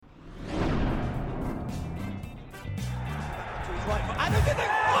right foot. And look at the...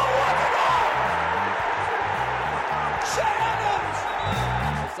 Oh, what a goal! Che Adams!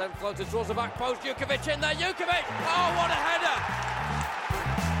 Sent floated towards the back post. Jukovic in there. Jukovic! Oh, what a header!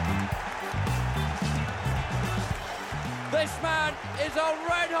 This man is on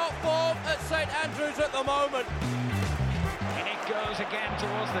red-hot form at St Andrews at the moment. And it goes again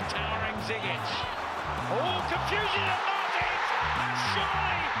towards the towering Zigic. Oh, confusion at Martins has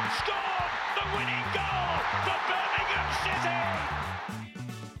surely scored the winning goal for Birmingham City.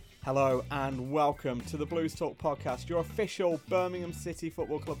 Hello and welcome to the Blues Talk podcast, your official Birmingham City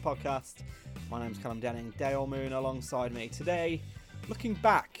Football Club podcast. My name's Callum Denning, Dale Moon alongside me today. Looking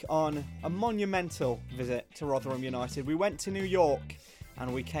back on a monumental visit to Rotherham United, we went to New York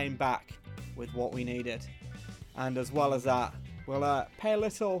and we came back with what we needed. And as well as that, we'll pay a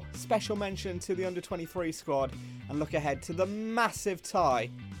little special mention to the under-23 squad and look ahead to the massive tie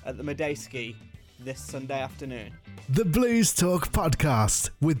at the Medeski this Sunday afternoon. The Blues Talk podcast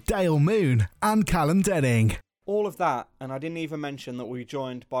with Dale Moon and Callum Denning. All of that, and I didn't even mention that we're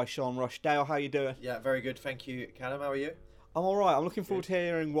joined by Sean Rush. Dale, how you doing? Yeah, very good, thank you, Callum. How are you? I'm alright. I'm looking forward to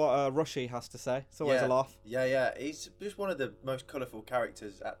hearing what Rushy has to say. It's always a laugh. Yeah. He's just one of the most colourful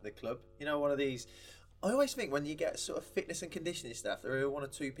characters at the club. You know, one of these... I always think when you get sort of fitness and conditioning staff, there are one or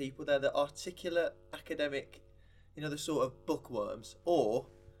two people there that are articulate, academic, you know, the sort of bookworms. Or,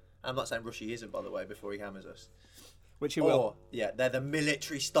 I'm not saying Rushy isn't, by the way, before he hammers us. Which he will. Yeah, they're the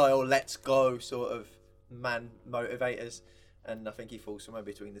military style, let's go sort of man motivators. And I think he falls somewhere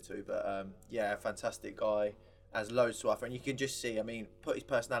between the two. But yeah, fantastic guy. Has loads to offer, and you can just see, I mean, put his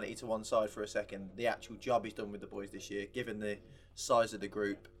personality to one side for a second, the actual job he's done with the boys this year, given the size of the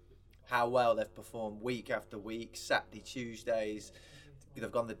group, how well they've performed week after week, Saturday, Tuesdays, they've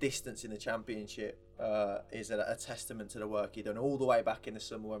gone the distance in the Championship, is a testament to the work he's done all the way back in the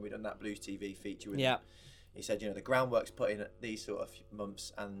summer when we done that Blues TV feature with him. He said, you know, the groundwork's put in at these sort of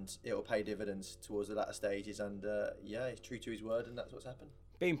months and it'll pay dividends towards the latter stages, and yeah, he's true to his word, and that's what's happened.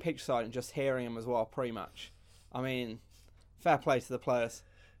 Being pitch side and just hearing him as well pre-match, I mean, fair play to the players.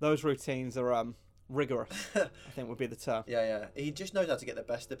 Those routines are rigorous, I think would be the term. Yeah. He just knows how to get the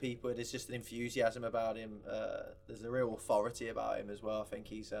best of people. There's just an enthusiasm about him. There's a real authority about him as well. I think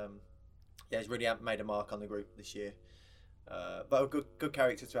he's really made a mark on the group this year. But a good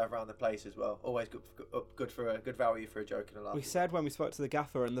character to have around the place as well. Always good for a good value for a joke and a laugh. We said when we spoke to the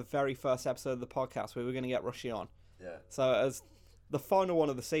gaffer in the very first episode of the podcast we were going to get Rushy on. Yeah. So as the final one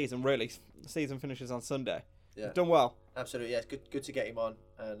of the season, really, the season finishes on Sunday. Yeah. You've done well. Absolutely, yeah. It's good to get him on,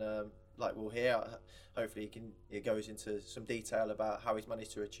 and like we'll hear, hopefully he goes into some detail about how he's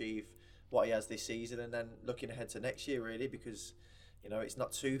managed to achieve what he has this season, and then looking ahead to next year really, because you know it's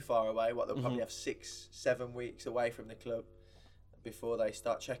not too far away. They'll probably have 6-7 weeks away from the club before they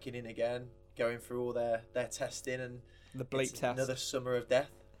start checking in again, going through all their testing, and the bleep test. Another summer of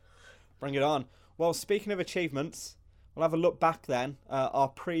death. Bring it on. Well, speaking of achievements, we'll have a look back then. Our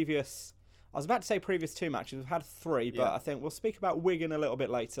previous... I was about to say previous 2 matches. We've had 3, but I think we'll speak about Wigan a little bit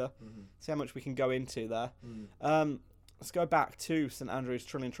later. See how much we can go into there. Let's go back to St Andrews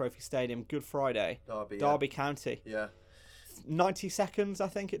Trillium Trophy Stadium, Good Friday. Derby County. Yeah. 90 seconds, I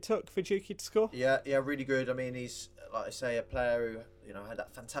think it took for Juki to score. Yeah, really good. I mean, he's, like I say, a player who had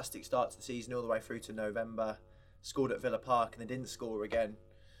that fantastic start to the season all the way through to November. Scored at Villa Park and then didn't score again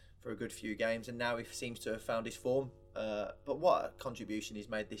for a good few games, and now he seems to have found his form. But what a contribution he's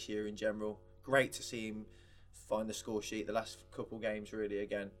made this year in general. Great to see him find the score sheet the last couple games really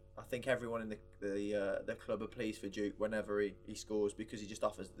again. I think everyone in the club are pleased for Duke whenever he scores, because he just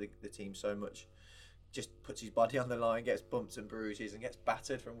offers the team so much. Just puts his body on the line, gets bumps and bruises and gets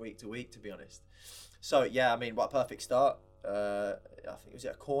battered from week to week, to be honest. So yeah, I mean, what a perfect start. I think, was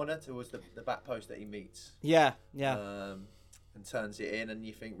it a corner towards the back post that he meets? Yeah. And turns it in, and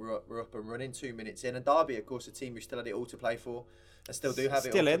you think we're up and running 2 minutes in. And Derby, of course, a team who still had it all to play for, and still do have it all to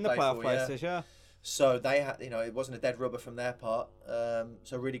play for. Still in the playoff places, yeah. So they had, it wasn't a dead rubber from their part.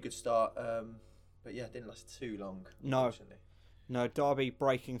 So really good start. But yeah, it didn't last too long. No, Derby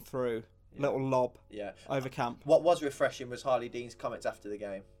breaking through, little lob over Camp. What was refreshing was Harley Dean's comments after the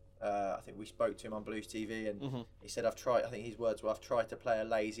game. I think we spoke to him on Blues TV, and he said, I think his words were, I've tried to play a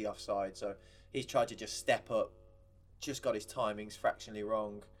lazy offside. So he's tried to just step up. Just got his timings fractionally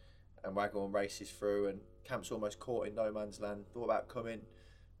wrong, and Waghorn races through, and Camp's almost caught in no man's land. Thought about coming.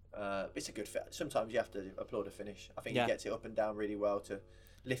 It's a good fit. Sometimes you have to applaud a finish. I think he gets it up and down really well to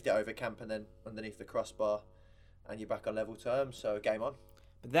lift it over Camp and then underneath the crossbar, and you're back on level terms. So game on.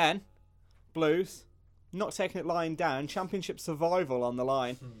 But then Blues not taking it lying down. Championship survival on the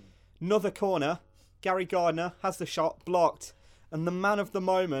line. Another corner. Gary Gardner has the shot blocked, and the man of the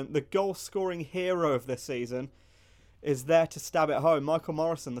moment, the goal-scoring hero of this season, is there to stab it home. Michael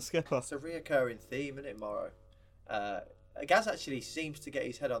Morrison, the skipper. It's a reoccurring theme, isn't it, Morrow? Gaz actually seems to get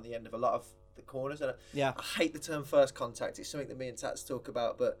his head on the end of a lot of the corners. And Yeah. I hate the term first contact. It's something that me and Tats talk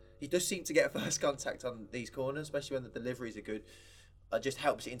about, but he does seem to get first contact on these corners, especially when the deliveries are good. It just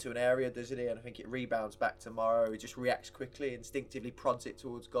helps it into an area, doesn't he? And I think it rebounds back to Morrow. He just reacts quickly, instinctively prods it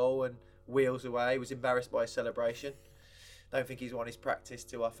towards goal and wheels away. He was embarrassed by his celebration. Don't think he's won his practice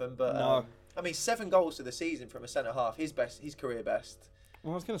too often, but No. 7 goals for the season from a centre half, his career best.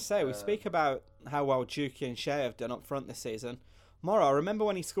 Well, I was going to say, we speak about how well Dukey and Shea have done up front this season. Morrow, I remember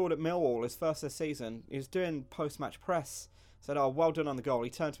when he scored at Millwall, his first this season, he was doing post-match press. Said, "Oh, well done on the goal." He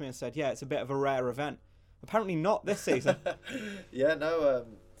turned to me and said, "Yeah, it's a bit of a rare event." Apparently not this season. Yeah, no,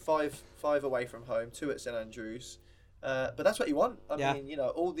 5 away from home, 2 at St Andrews. But that's what you want. I mean,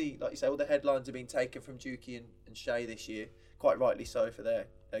 all the, like you say, all the headlines have been taken from Dukey and Shea this year, quite rightly so for their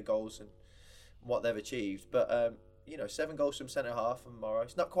goals and what they've achieved. But 7 goals from centre half from Morrow.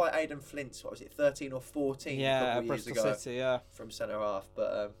 It's not quite Aidan Flint's, 13 or 14 a couple of years Bristol ago City, yeah. from centre half.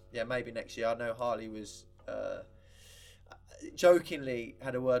 But maybe next year. I know Harley was jokingly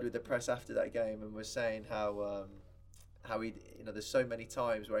had a word with the press after that game and was saying how he, there's so many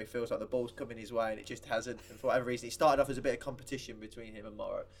times where he feels like the ball's coming his way and it just hasn't. And for whatever reason, it started off as a bit of competition between him and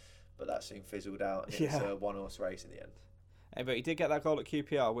Morrow, but that soon fizzled out. And it was a one-horse race in the end. Hey, but he did get that goal at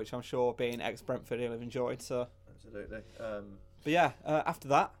QPR, which I'm sure, being ex-Brentford, he'll have enjoyed. So. Absolutely. But yeah, after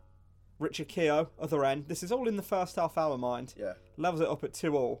that, Richard Keogh, other end. This is all in the first half hour, mind. Yeah. Levels it up at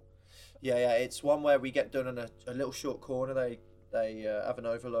 2-2. Yeah. It's one where we get done on a little short corner. They have an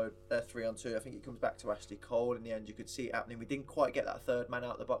overload. They're 3-on-2. I think it comes back to Ashley Cole. In the end, you could see it happening. We didn't quite get that third man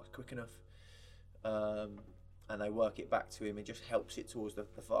out of the box quick enough. And they work it back to him. It just helps it towards the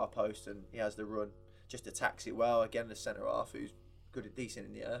far post, and he has the run. Just attacks it well. Again, the centre half who's good and decent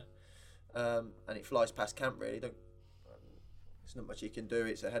in the air. And it flies past camp, really. There's not much he can do.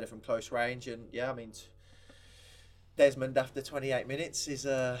 It's a header from close range. And, Desmond, after 28 minutes, is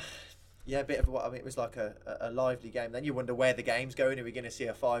a bit of what, it was like a lively game. Then you wonder where the game's going. Are we going to see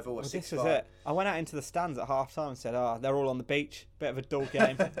a 5 or a 6-5? This is it. I went out into the stands at half-time and said, they're all on the beach. Bit of a dull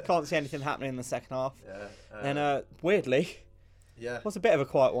game. Can't see anything happening in the second half. Yeah. And weirdly, it was a bit of a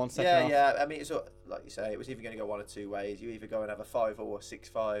quiet one second half. Yeah. It's like you say, it was either going to go one or two ways. You either go and have a 5 or a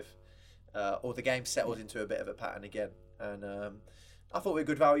 6-5, or the game settled into a bit of a pattern again. And I thought we were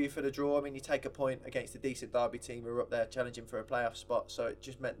good value for the draw. You take a point against a decent Derby team who were up there challenging for a playoff spot, so it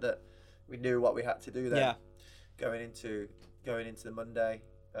just meant that we knew what we had to do there. Going into the Monday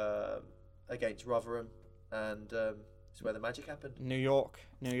against Rotherham, and it's where the magic happened. New York.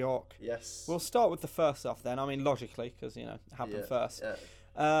 Yes. We'll start with the first off then. Logically, because it happened first.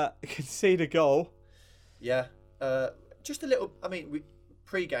 Yeah. Concede a goal. Yeah. Just a little. We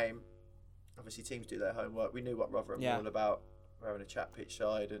pre-game. Obviously, teams do their homework. We knew what Rotherham were all about. We're having a chat pitch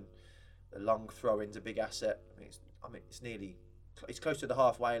side, and the long throw-in's a big asset. It's closer to the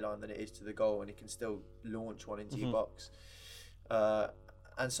halfway line than it is to the goal, and it can still launch one into your box.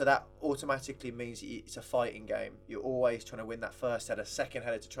 And so that automatically means it's a fighting game. You're always trying to win that first header, second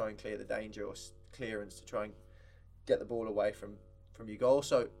header to try and clear the danger, or clearance to try and get the ball away from your goal.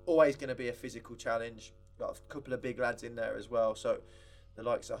 So always going to be a physical challenge. Got a couple of big lads in there as well. So the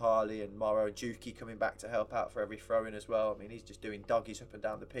likes of Harley and Morrow and Dukey coming back to help out for every throw-in as well. He's just doing doggies up and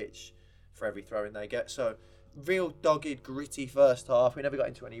down the pitch for every throw-in they get. So real dogged, gritty first half. We never got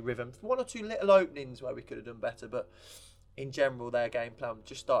into any rhythm. One or two little openings where we could have done better, but in general, their game plan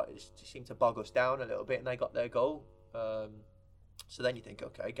just seemed to bog us down a little bit, and they got their goal. So then you think,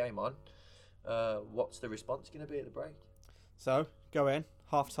 okay, game on. What's the response going to be at the break? So, go in,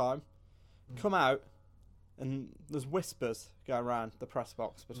 half-time, come out, and there's whispers going around the press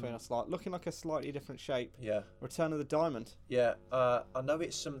box between us, looking like a slightly different shape. Yeah. Return of the Diamond. Yeah, I know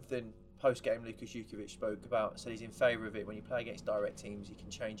it's something post-game Lukas Jukovic spoke about, said he's in favour of it. When you play against direct teams, you can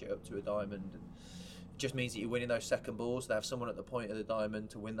change it up to a diamond. And it just means that you're winning those second balls. They have someone at the point of the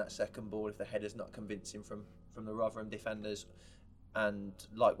diamond to win that second ball if the header's not convincing from the Rotherham defenders. And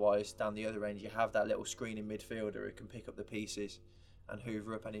likewise, down the other end, you have that little screening midfielder who can pick up the pieces and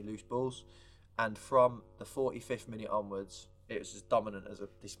hoover up any loose balls. And from the 45th minute onwards, it was as dominant as a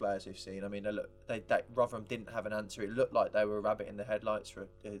display as we've seen. Rotherham didn't have an answer. It looked like they were a rabbit in the headlights for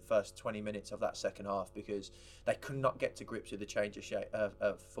the first 20 minutes of that second half, because they could not get to grips with the change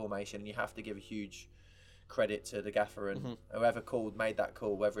of formation. And you have to give a huge credit to the gaffer and whoever made that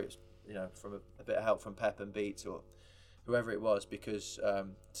call, whether it's from a bit of help from Pep and Beats or whoever it was, because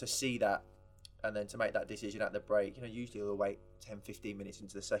to see that and then to make that decision at the break, usually they'll wait 10-15 minutes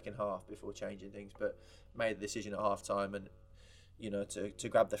into the second half before changing things, but made the decision at half time and to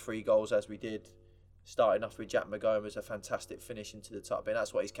grab the 3 goals as we did, starting off with Jack McGowan was a fantastic finish into the top bin.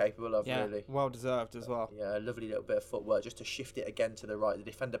 That's what he's capable of, Yeah, really. well deserved as well. Yeah, a lovely little bit of footwork just to shift it again to the right. The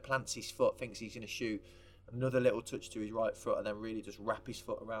defender plants his foot, thinks he's going to shoot. Another little touch to his right foot, and then really just wrap his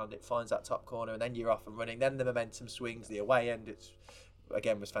foot around it, finds that top corner, and then you're off and running. Then the momentum swings, the away end,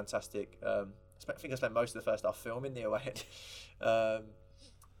 was fantastic. I think I spent most of the first half filming the away end.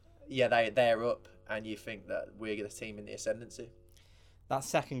 They're up, and you think that we're the team in the ascendancy. That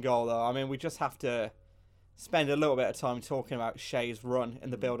second goal, though, I mean, we just have to spend a little bit of time talking about Shea's run in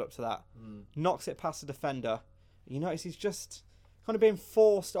the build-up to that. Knocks it past the defender. You notice he's just kind of being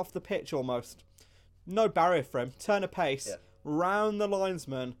forced off the pitch almost. No barrier for him. Turn of pace, round the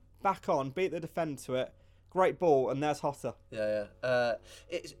linesman, back on, beat the defender to it. Great ball, and there's Hotter.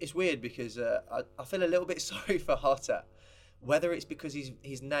 It's weird because I feel a little bit sorry for Hotter. Whether it's because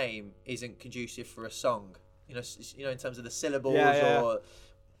his name isn't conducive for a song, in terms of the syllables,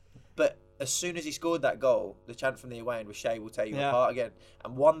 but as soon as he scored that goal, the chant from the away end was "Shea will tear you apart again,"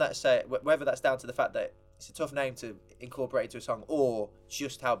 and one that say whether that's down to the fact that it's a tough name to incorporate into a song, or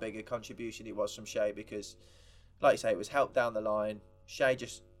just how big a contribution it was from Shea, because, like you say, it was help down the line. Shea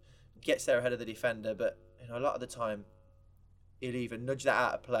just gets there ahead of the defender, but a lot of the time he'll either nudge that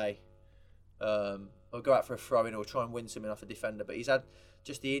out of play, or go out for a throw-in, or try and win something off a defender. But he's had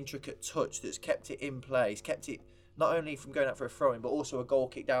just the intricate touch that's kept it in play. He's kept it not only from going out for a throw-in, but also a goal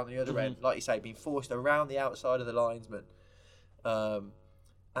kick down the other end. Like you say, being forced around the outside of the linesman.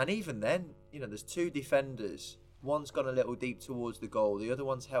 And even then, there's two defenders. One's gone a little deep towards the goal. The other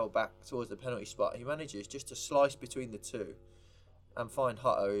one's held back towards the penalty spot. He manages just to slice between the two and find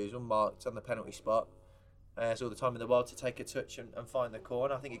Hutto, who's unmarked on the penalty spot. Has all the time in the world to take a touch and find the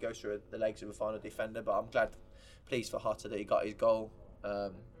corner. I think he goes through the legs of a final defender, but I'm pleased for Hutto that he got his goal.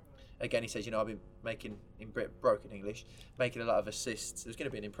 Again, he says, I've been making, in broken English, making a lot of assists. There's going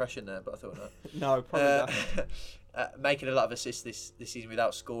to be an impression there, but I thought not. No, probably not. Making a lot of assists this season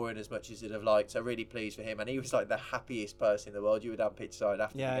without scoring as much as he'd have liked. So really pleased for him. And he was like the happiest person in the world. You were down pitch side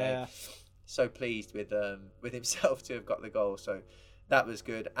after the game. Yeah. So pleased with himself to have got the goal. So that was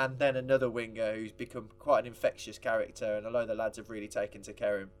good. And then another winger who's become quite an infectious character. And although the lads have really taken to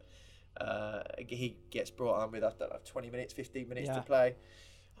care of him, he gets brought on with, 20 minutes, 15 minutes to play.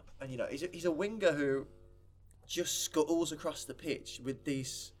 And, he's a winger who just scuttles across the pitch with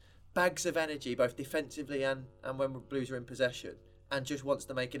these bags of energy, both defensively and when Blues are in possession, and just wants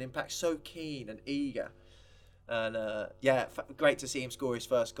to make an impact. So keen and eager. And, great to see him score his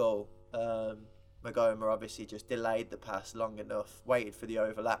first goal. McGowan obviously just delayed the pass long enough, waited for the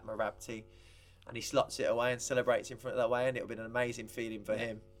overlap, Marabti, and he slots it away and celebrates in front of that way, and it'll be an amazing feeling for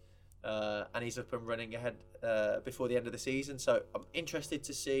him. And he's up and running ahead before the end of the season. So I'm interested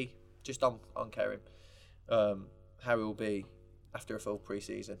to see, just on Kerim, how he will be after a full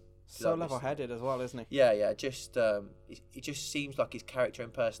pre-season. So level-headed as well, isn't he? Yeah. Just he just seems like his character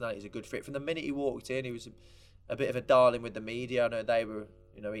and personality is a good fit. From the minute he walked in, he was a bit of a darling with the media. I know they were,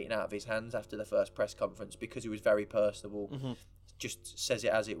 eating out of his hands after the first press conference because he was very personable. Just says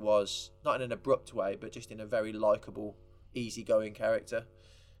it as it was, not in an abrupt way, but just in a very likeable, easygoing character.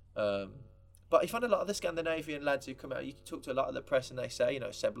 But you find a lot of the Scandinavian lads who come out, you talk to a lot of the press and they say,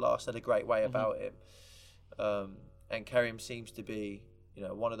 Seb Larsson had a great way about him. And Kerim seems to be,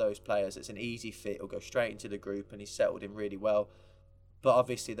 one of those players that's an easy fit. He'll go straight into the group and he's settled in really well. But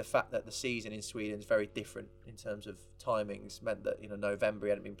obviously the fact that the season in Sweden is very different in terms of timings meant that, November, he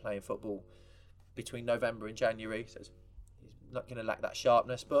hadn't been playing football between November and January. So he's not going to lack that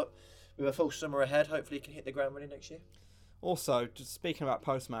sharpness. But with a full summer ahead, hopefully he can hit the ground running next year. Also, just speaking about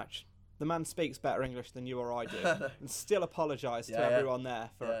post-match, the man speaks better English than you or I do, and still apologised to everyone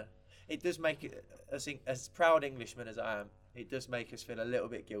there for. Yeah. It does make it, as proud Englishman as I am, it does make us feel a little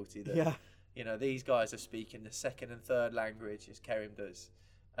bit guilty that these guys are speaking the second and third language as Kerim does,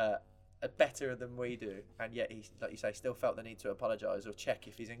 better than we do, and yet he, like you say, still felt the need to apologise or check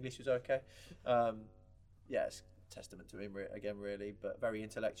if his English was okay. It's a testament to him again, really, but very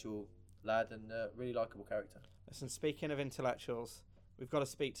intellectual lad and really likeable character. Listen, speaking of intellectuals, we've got to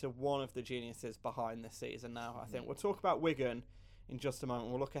speak to one of the geniuses behind this season now, I think. We'll talk about Wigan in just a moment.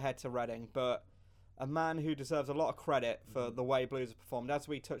 We'll look ahead to Reading, but a man who deserves a lot of credit for the way Blues have performed, as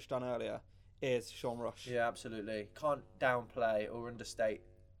we touched on earlier, is Sean Rush. Yeah, absolutely. Can't downplay or understate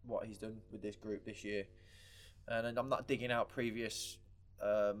what he's done with this group this year. And I'm not digging out previous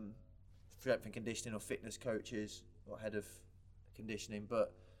strength and conditioning or fitness coaches or head of conditioning,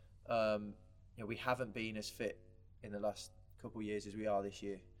 but we haven't been as fit in the last couple of years as we are this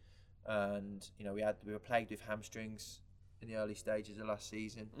year, and we were plagued with hamstrings in the early stages of last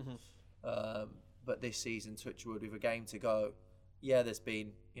season. But this season, touch wood, with a game to go, there's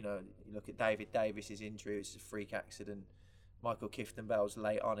been, you look at David Davis's injury, it's a freak accident. Michael Clifton-Bell's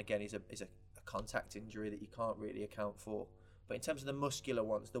late on again is a contact injury that you can't really account for. But in terms of the muscular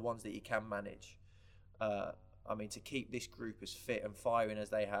ones, the ones that you can manage, I mean, to keep this group as fit and firing as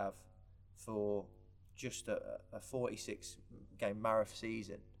they have for just a 46-game mammoth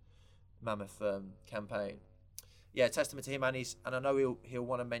campaign. Yeah, testament to him, and I know he'll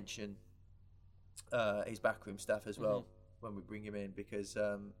want to mention his backroom staff as well when we bring him in, because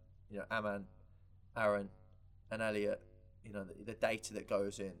Aman, Aaron, and Elliot, the data that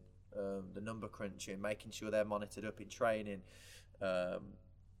goes in, the number crunching, making sure they're monitored up in training.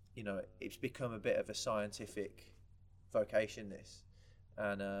 It's become a bit of a scientific vocation, this,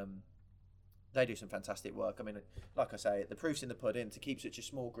 and they do some fantastic work. I mean, like I say, the proof's in the pudding to keep such a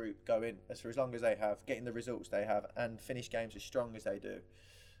small group going for as long as they have, getting the results they have, and finish games as strong as they do.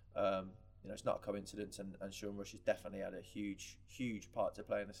 It's not a coincidence, and Sean Rush has definitely had a huge part to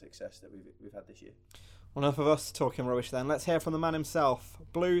play in the success that we've had this year. Well, enough of us talking rubbish then. Let's hear from the man himself,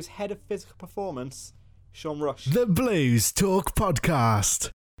 Blues head of physical performance, Sean Rush. The Blues Talk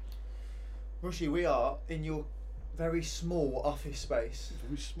Podcast. Rushy, we are in your very small office space.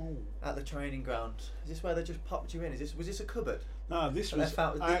 Very small. At the training ground. Is this where they just popped you in? Was this a cupboard? No, this was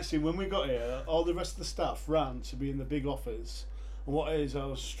actually when we got here. All the rest of the staff ran to be in the big office, and what it is, I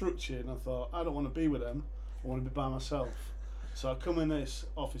was structured, and I thought I don't want to be with them. I want to be by myself. So I come in this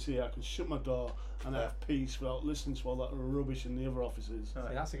office here. I can shut my door and have peace without listening to all that rubbish in the other offices.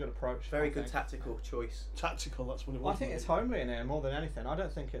 Right. That's a good approach. Very good tactical choice. Tactical, that's what it was. Well, I think it's homely in here more than anything. I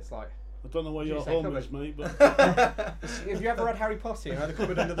don't think it's like. I don't know where your home is, mate, but have you ever read Harry Potter? The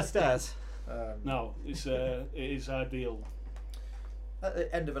cupboard under the stairs. No, it is ideal. At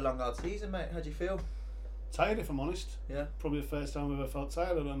the end of a long hard season, mate, how do you feel? Tired, if I'm honest. Yeah. Probably the first time I've ever felt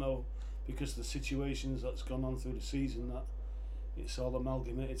tired. I don't know, because of the situations that's gone on through the season, that it's all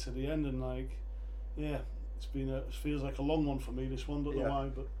amalgamated to the end, and it feels like a long one for me, this one. Don't know why,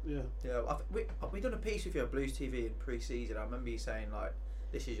 but yeah. Yeah, we done a piece with you at Blues TV in pre-season. I remember you saying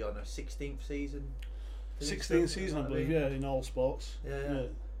this is your 16th season. 16th season, I believe. Yeah, in all sports. Yeah.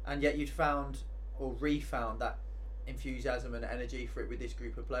 And yet you'd found or refound that enthusiasm and energy for it with this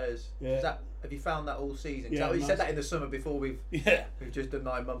group of players. Yeah. Have you found that all season? Yeah, you said that in the summer before we've just done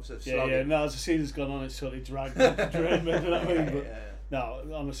 9 months of slogging. Yeah. No, as the season's gone on, it's sort of dragged me. You know what I mean? But no,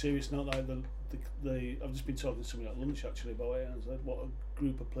 on a serious note, I've just been talking to somebody at lunch actually about it, and said what a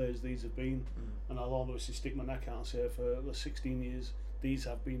group of players these have been, and I'll obviously stick my neck out and say for the 16 years these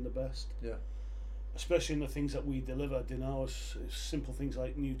have been the best. Yeah. Especially in the things that we delivered, simple things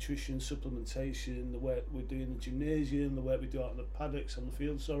like nutrition, supplementation, the work we do in the gymnasium, the work we do out in the paddocks, on the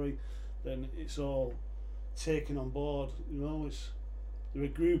field, then it's all taken on board. They're a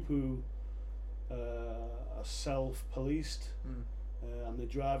group who are self-policed, and they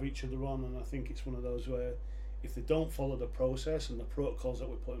drive each other on, and I think it's one of those where if they don't follow the process and the protocols that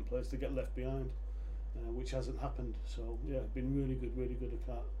we put in place, they get left behind, which hasn't happened. So been really good. I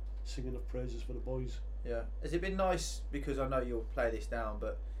can't sing enough praises for the boys. Yeah. Has it been nice, because I know you'll play this down,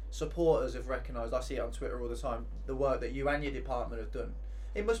 but supporters have recognised, I see it on Twitter all the time, the work that you and your department have done.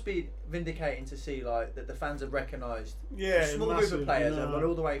 It must be vindicating to see that the fans have recognised a small group of players have gone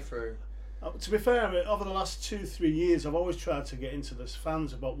all the way through. To be fair, over the last 2-3 years, I've always tried to get into the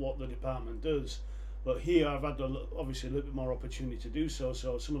fans about what the department does. But here, I've had obviously a little bit more opportunity to do so.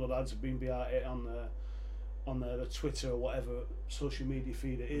 So some of the lads have been behind it on the Twitter or whatever social media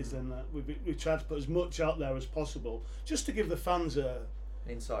feed it is. Then we've tried to put as much out there as possible, just to give the fans an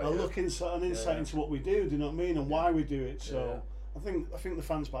insight into what we do. Do you know what I mean? And why we do it. So I think the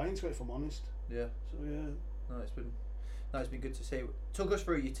fans buy into it, if I'm honest. Yeah. So yeah. It's been good to see. Talk us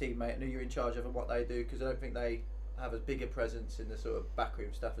through your team, mate. I know you're in charge of and what they do, because I don't think they have as big a presence in the sort of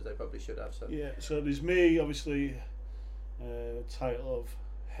backroom stuff as they probably should have. So so there's me, obviously, title of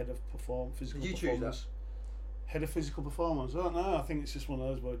head of physical performance. Did you choose that? Head of physical performance. I don't know. I think it's just one of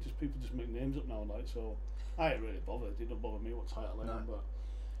those where people just make names up now, so I ain't really bothered. It don't bother me what title I am, but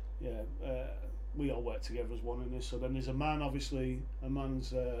we all work together as one in this. So then there's a man, obviously, head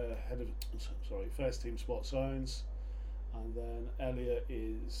of first team sports science. And then Elliot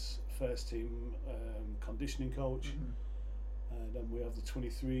is first team conditioning coach. Then we have the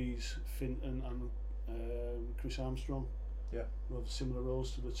 23s, Finton and Chris Armstrong. Yeah. We have similar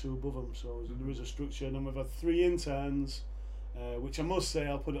roles to the two above them. So there is a structure. And then we've had 3 interns, which I must say,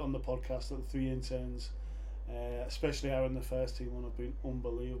 I'll put it on the podcast, that the 3 interns, especially Aaron, the first team one, have been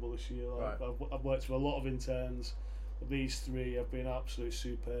unbelievable this year. I've worked with a lot of interns, but these 3 have been absolutely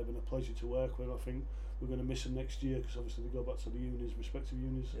superb and a pleasure to work with. I think we're going to miss them next year, because obviously they go back to the respective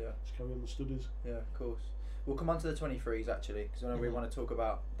unis, to carry on the studies. Yeah, of course. We'll come on to the 23s actually, because I know we want to talk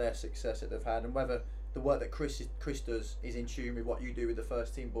about their success that they've had and whether the work that Chris does is in tune with what you do with the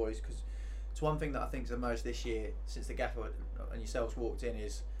first team boys. Because it's one thing that I think has emerged this year since the gaffer and yourselves walked in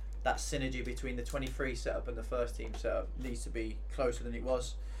is that synergy between the 23 setup and the first team setup needs to be closer than it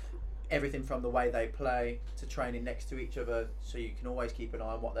was. Everything from the way they play to training next to each other, so you can always keep an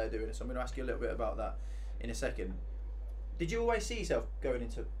eye on what they're doing. So I'm going to ask you a little bit about that in a second. Did you always see yourself going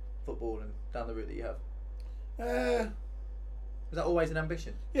into football and down the route that you have? Was that always an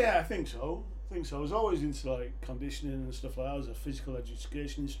ambition? Yeah, I think so. I was always into like conditioning and stuff like that. I was a physical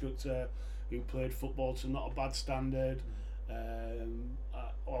education instructor who played football to not a bad standard.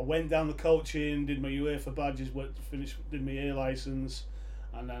 I went down the coaching, did my UEFA badges, did my A licence,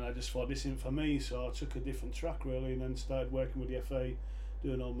 and then I just thought this isn't for me, so I took a different track really, and then started working with the FA,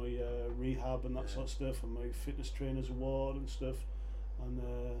 doing all my rehab and that sort of stuff, and my fitness trainers award and stuff. And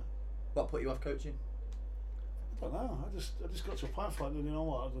what put you off coaching? I don't know. I just got to a point like, you know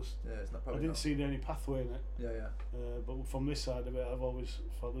what? I didn't see any pathway in it. Yeah. But from this side of it, I've always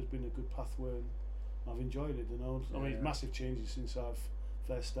thought there's been a good pathway, and I've enjoyed it. You know, I mean, massive changes since I've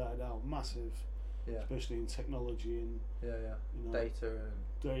first started out. Massive, especially in technology and you know,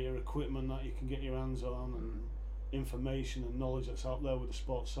 data equipment that you can get your hands on, and information and knowledge that's out there with the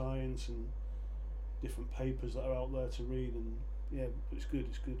sports science and different papers that are out there to read. And it's good.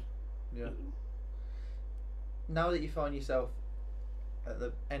 Yeah. Now that you find yourself at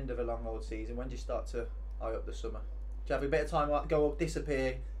the end of a long old season, when do you start to eye up the summer? Do you have a bit of time, like, go up,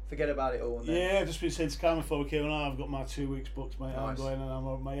 disappear, forget about it all? And then... I've just been saying to Cameron before we came on, I've got my 2 weeks booked, mate. Nice. I'm going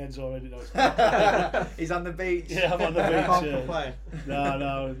and my head's already down. He's on the beach. Yeah, I'm on the beach. Can't complain.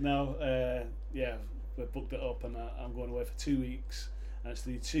 No. We've booked it up, and I'm going away for 2 weeks. And it's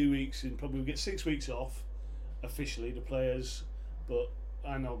the 2 weeks, and probably we get 6 weeks off officially, the players, but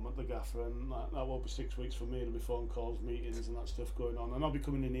I know the gaffer, and that won't be 6 weeks for me. There'll be phone calls, meetings, and that stuff going on. And I'll be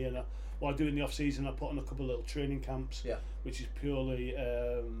coming in here. What I do in the off season, I put on a couple of little training camps, which is purely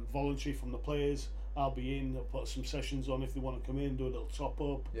voluntary from the players. I'll be in. I'll put some sessions on if they want to come in, do a little top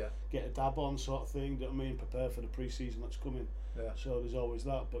up, get a dab on sort of thing. Do you know what I mean? Prepare for the pre-season that's coming. So there's always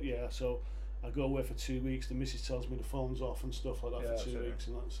that. But so I go away for 2 weeks. The missus tells me the phone's off and stuff like that for 2 weeks,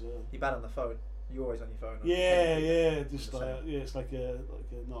 and that's. You're bad on the phone. You're always on your phone. Just like it's like a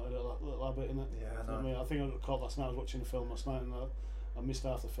not a little habit, isn't it? Yeah, I know. I think I got caught last night. I was watching a film last night, and I missed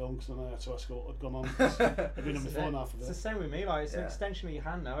half the film because then I had to ask what had gone on. I've been on my phone half of it. It's the same with me. Like, it's an extension of your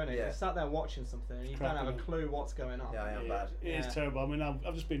hand now, isn't it? You're sat there watching something and you don't have a clue what's going on. Yeah, I am bad. It is terrible. I mean,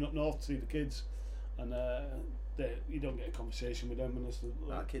 I've just been up north to see the kids, and you don't get a conversation with them, and it's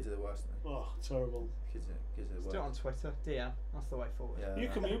kids are the worst. Oh, terrible. Kids are the worst. Do it on Twitter, DM. That's the way forward. You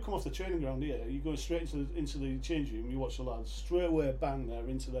come off the training ground here. You go straight into the change room. You watch the lads straight away, bang there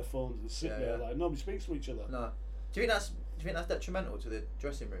into their phones and sit there like nobody speaks to each other. No. Do you think that's detrimental to the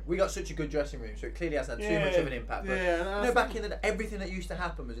dressing room? We got such a good dressing room, so it clearly hasn't had too much of an impact. But back in the day, everything that used to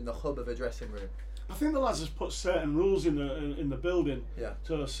happen was in the hub of a dressing room. I think the lads has put certain rules in the building. Yeah.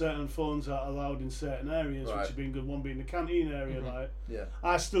 So certain phones are allowed in certain areas, which have been good. One being the canteen area,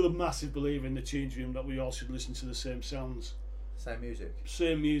 I still a massive believer in the change room that we all should listen to the same sounds. Same music.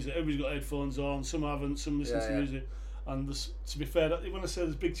 Everybody's got headphones on. Some haven't. Some listen to music. And to be fair, when I say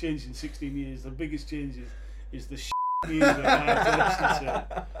there's big changes in 16 years, the biggest changes is the music I have to listen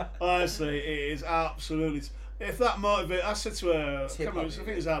to. Honestly, it is absolutely. If that motivates, I said to her, I think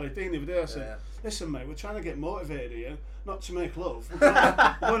it was Ali Dean the other day, I said, listen mate, we're trying to get motivated here, not to make love.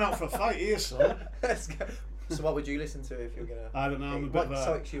 We're going out for a fight here, son. Let's go. So what would you listen to if you're going to... I don't know, I'm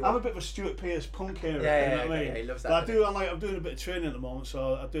a bit of a Stuart Pearce punk here. You know what I mean? He loves that. But I'm doing a bit of training at the moment,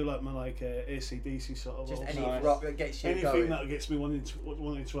 so I do like my AC/DC sort of... Just any rock that gets you anything going. that gets me wanting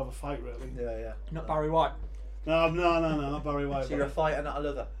to have a fight, really. Yeah. Not Barry White. No, not Barry White. So you're a fighter, not a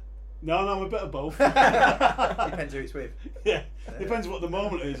lover? No, I'm a bit of both. Depends who it's with. Yeah, depends what the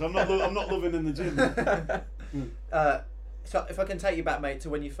moment is. I'm not loving in the gym. So if I can take you back, mate, to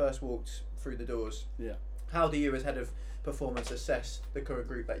when you first walked through the doors. Yeah. How do you, as head of performance, assess the current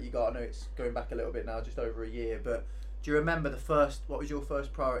group that you got? I know it's going back a little bit now, just over a year, but do you remember what was your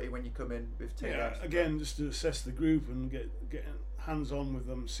first priority when you come in with Team House? Again, just to assess the group and get hands on with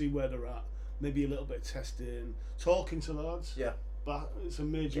them, see where they're at, maybe a little bit of testing, talking to lads. Yeah. But it's a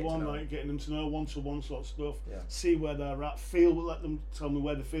major one, like getting them to know one-to-one sort of stuff. Yeah. See where they're at. Let them tell me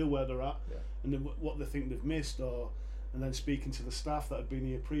where they feel where they're at, and then what they think they've missed, and then speaking to the staff that had been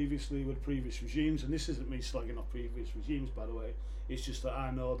here previously with previous regimes. And this isn't me slagging off previous regimes, by the way. It's just that I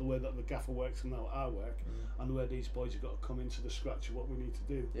know the way that the gaffer works and how I work, and the way these boys have got to come into the scratch of what we need to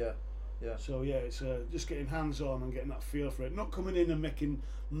do. Yeah. Yeah. So yeah, it's just getting hands on and getting that feel for it. Not coming in and making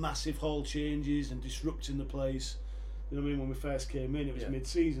massive whole changes and disrupting the place. You know what I mean? When we first came in, it was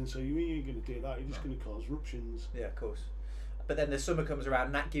mid-season, so you ain't going to do that. You're just going to cause ruptions. Yeah, of course. But then the summer comes around,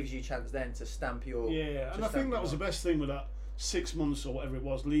 and that gives you a chance then to stamp your. Yeah, and I think that was the best thing with that 6 months or whatever it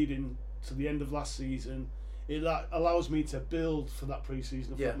was leading to the end of last season. It allows me to build for that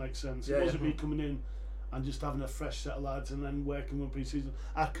pre-season, if that makes sense. It wasn't me coming in and just having a fresh set of lads and then working with pre-season.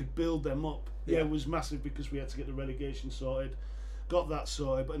 I could build them up. Yeah, it was massive because we had to get the relegation sorted. Got that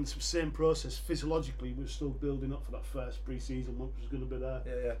sorted, but in the same process, physiologically, we're still building up for that first pre-season, which was going to be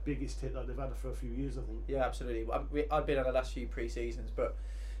their biggest hit that they've had for a few years, I think. Yeah, absolutely. I've been on the last few pre-seasons, but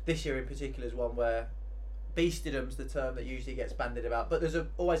this year in particular is one where beastedum's the term that usually gets bandied about, but there's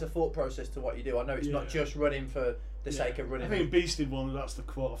always a thought process to what you do. I know it's not just running for the sake of running. I think beasted one, that's the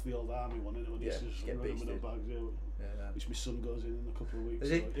quote off the old army one, isn't it? When just get beasted. With bags, which my son goes in a couple of weeks.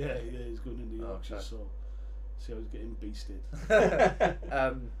 Is he? Yeah, he's going in the Yorkshire, so see how he's getting beasted.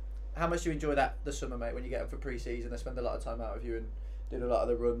 How much do you enjoy the summer, mate, when you get them for pre-season? They spend a lot of time out with you and doing a lot of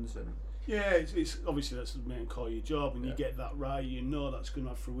the runs and. Yeah, it's obviously that's the main core of your job, and you get that right. You know that's going to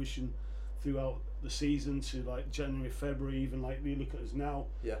have fruition throughout the season to like January, February, even like you look at us now.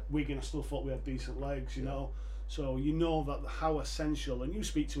 Yeah, Wigan, I still thought we had decent legs, you know. So you know that how essential, and you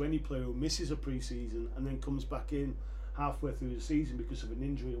speak to any player who misses a pre-season and then comes back in halfway through the season because of an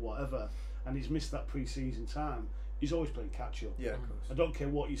injury or whatever, and he's missed that pre-season time. He's always playing catch up. Yeah, of course. I don't care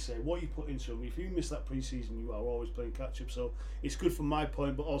what you say, what you put into him. If you miss that pre-season, you are always playing catch up. So it's good from my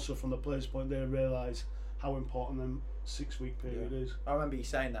point, but also from the players' point. They realise how important them 6 week period is. I remember you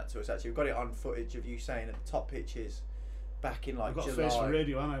saying that to us. Actually, we've got it on footage of you saying at the top pitches back in like I've got July. a face for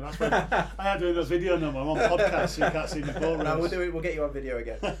radio, haven't I? That's when I had doing a video number. I'm on podcast, so you can't see the ball. No, we'll do it. We'll get you on video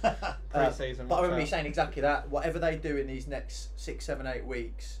again. Pre-season. But I remember you saying exactly that. Whatever they do in these next 6, 7, 8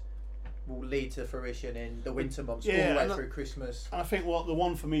 weeks will lead to fruition in the winter months, all the way through Christmas. And I think what the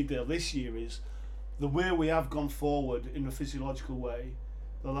one for me, Dale, this year is the way we have gone forward in a physiological way.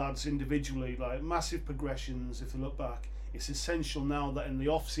 The lads individually, like massive progressions. If you look back, it's essential now that in the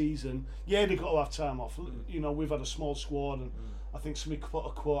off season, they've got to have time off. You know, we've had a small squad, and I think somebody put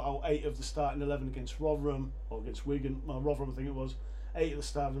a quote out: 8 of the starting 11 against Rotherham or against Wigan. Well, Rotherham, I think it was. 8 of the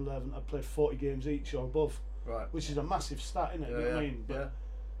starting 11 have played 40 games each or above, right? Which is a massive stat, isn't it? You know what I mean? But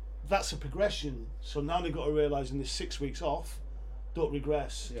that's a progression. So now they've got to realise in this 6 weeks off, don't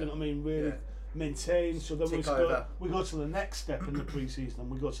regress. Do you know what I mean? Really maintain. So then we go to the next step in the pre-season,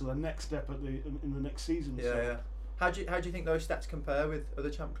 and we go to the next step in the next season. How do you think those stats compare with other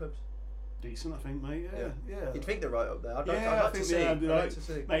champ clubs? Decent, I think, mate. Yeah. You'd think they're right up there. I'd like to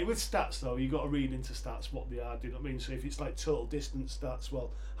see. Mate, with stats though, you got to read into stats what they are. Do you know what I mean? So if it's like total distance stats,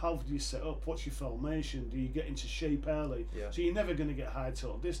 well, how do you set up? What's your formation? Do you get into shape early? Yeah. So you're never going to get high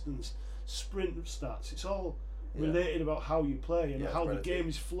total distance. Sprint stats. It's all related about how you play and how the game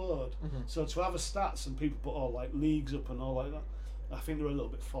is flowed. So to have a stats and people put all like leagues up and all like that, I think they're a little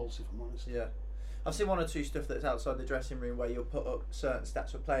bit false, if I'm honest. Yeah. I've seen one or two stuff that's outside the dressing room where you'll put up certain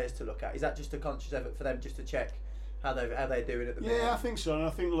stats for players to look at. Is that just a conscious effort for them just to check how they're doing at the minute? Yeah, I think so. And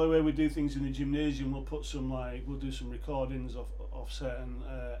I think the way we do things in the gymnasium, we'll do some recordings of certain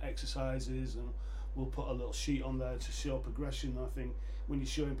exercises, and we'll put a little sheet on there to show progression. I think when you're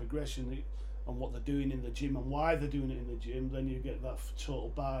showing progression on what they're doing in the gym and why they're doing it in the gym, then you get that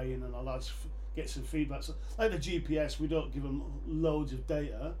total buy-in, and the lads get some feedback. So, like the GPS, we don't give them loads of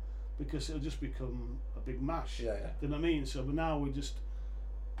data, because it'll just become a big mash. Yeah. Do you know what I mean? So now we just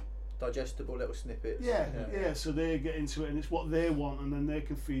digestible little snippets. Yeah. So they get into it, and it's what they want, and then they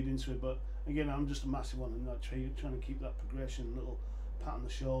can feed into it. But again, I'm just a massive one, and like trying to keep that progression, little pat on the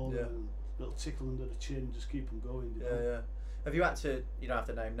shoulder, and little tickle under the chin, just keep them going. Yeah. Have you had to? You don't have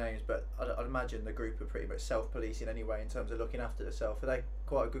to name names, but I'd imagine the group are pretty much self-policing anyway in terms of looking after themselves. Are they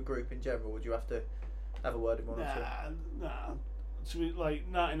quite a good group in general? Would you have to have a word with one or two? Nah. To be like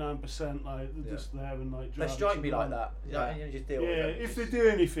 99%, like they're just there and like. They strike me like that. You just deal with them. If they do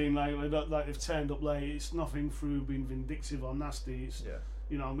anything like they've turned up late, it's nothing through being vindictive or nasty. It's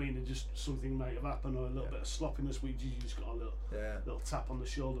you know what I mean. It's just something might have happened, or a little bit of sloppiness, which you just got a little tap on the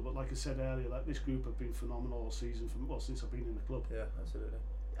shoulder. But like I said earlier, like this group have been phenomenal all season since I've been in the club. Yeah, absolutely.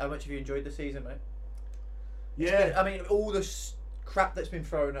 How much have you enjoyed the season, mate? I mean, all the crap that's been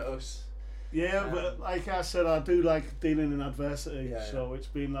thrown at us. Yeah, but like I said, I do like dealing in adversity. So it's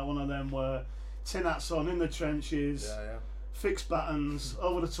been like one of them where tin hats on in the trenches, fixed battens,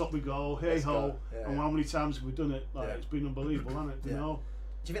 over the top we go, hey ho, and how many times have we done it? Like it's been unbelievable, hasn't it? You know.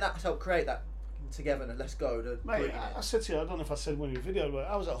 Do you think that's helped create that togetherness? Let's go. Mate, I said to you, I don't know if I said when you video, but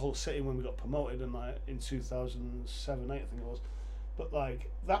I was at Hull City when we got promoted in 2007, 8, I think it was. But like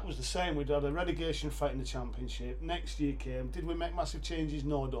that was the same. We'd had a relegation fight in the Championship. Next year came. Did we make massive changes?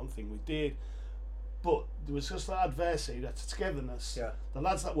 No, I don't think we did. But there was just that adversity, that togetherness. Yeah. The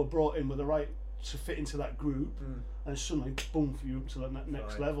lads that were brought in were the right to fit into that group, and suddenly, boom, for you up to that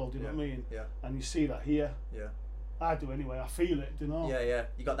next level. Do you know what I mean? Yeah. And you see that here. Yeah. I do anyway. I feel it. Do you know? Yeah.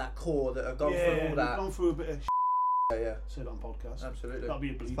 You got that core that have gone through all that. Gone through a bit of. Yeah. Say that on podcast. Absolutely. That'll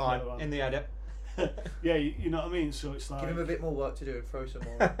be a bleep. Fine. In the edit. Yeah, you know what I mean. So it's like. Give him a bit more work to do and throw some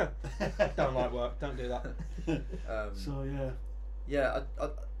more. Don't like work. Don't do that. So yeah. Yeah, I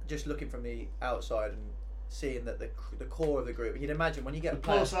just looking from the outside and seeing that the core of the group. You'd imagine when you get The a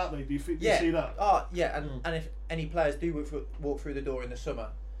player. close, aren't they? Do you see that? Oh yeah, and if any players do walk through the door in the summer,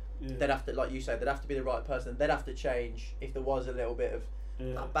 Yeah. they'd have to, like you said, they'd have to be the right person. They'd have to change if there was a little bit of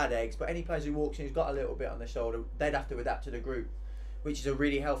not bad eggs, but any players who walks in who's got a little bit on their shoulder, they'd have to adapt to the group, which is a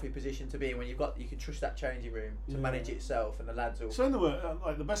really healthy position to be in when you can trust that changing room to manage itself, and the lads all. So in the way,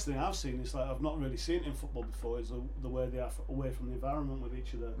 like the best thing I've seen is like I've not really seen it in football before is the way they are away from the environment with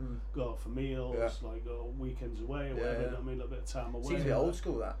each other. Go out for meals, like go weekends away, or whatever. You know what I mean, a little bit of time away. Seems a bit old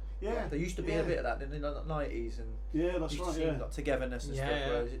school that. Yeah. There used to be a bit of that in the 90s, and yeah, that's used right. to seem Yeah. like togetherness and stuff.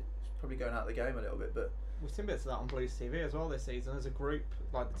 Whereas it's probably going out of the game a little bit, but. We've seen bits of that on Blues TV as well this season as a group,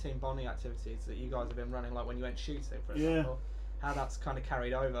 like the team bonding activities that you guys have been running, like when you went shooting, for example. How that's kind of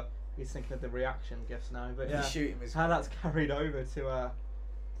carried over. He's thinking of the reaction gifts now, but yeah, shooting was how that's carried over to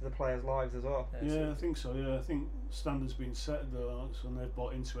the players' lives as well. Yeah, I think so. Yeah, I think standards being set though, so when they've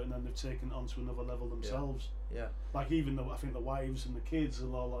bought into it, and then they've taken it onto another level themselves. Yeah. Like even I think the wives and the kids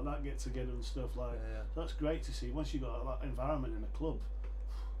and all like that get together and stuff like. Yeah. That's great to see. Once you got that environment in a club.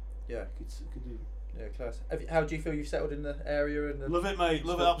 Yeah. It could do. Yeah, class. How do you feel you've settled in the area? And Love it, mate.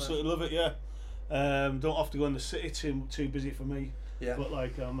 Love it, absolutely love it. Yeah. Don't have to go in the city. Too busy for me. Yeah. But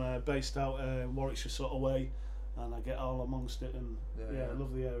like I'm based out Warwickshire sort of way, and I get all amongst it, and I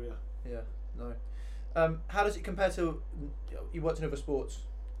love the area. Yeah. No. How does it compare to? You worked in other sports,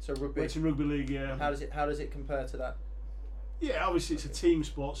 so rugby. It's in rugby league, yeah. How does it compare to that? Yeah, obviously it's a team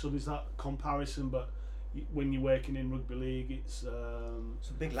sport, so there's that comparison. But when you're working in rugby league, it's some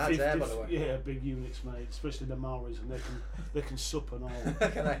big lads there, by the way. Yeah, big units, mate. Especially the Maoris, and they can sup and all.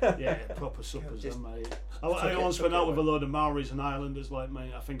 Can they? Yeah, proper suppers, them, mate. I once went out with a load of Maoris and Islanders, like,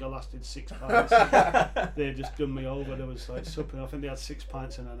 mate. I think I lasted 6 pints. They just done me over. There was like supping. I think they had 6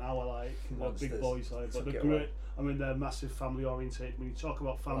 pints in an hour, like big boys, like. But they're great. I mean, they're massive family orientated. When you talk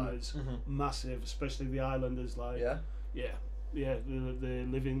about families, massive, especially the Islanders, like. Yeah, they're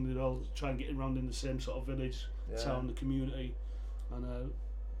living. They all try and get around in the same sort of village, town, the community, and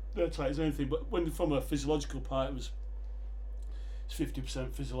they're tight as anything. But when from a physiological part, it's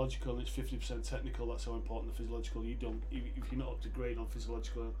 50% physiological and it's 50% technical. That's how important the physiological. You don't if you're not up to grade on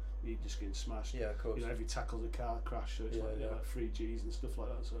physiological, you're just getting smashed. Yeah, of course. You know, every tackle's a car crash, so it's like 3 Gs and stuff like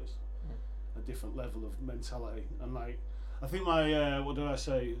that. So it's a different level of mentality. And like, I think my what did I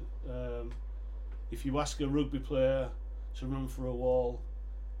say? If you ask a rugby player to run through a wall,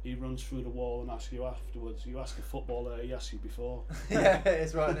 he runs through the wall and asks you afterwards. You ask a footballer, he asks you before. Yeah,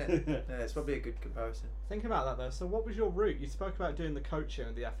 it's right, isn't it? Yeah, it's probably a good comparison. Think about that though. So what was your route? You spoke about doing the coaching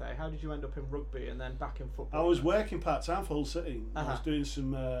at the FA. How did you end up in rugby and then back in football? I was working part-time for Hull City. I was doing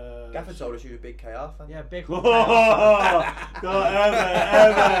some... Gaffer told us you were a big KR fan. Yeah, big Hull KR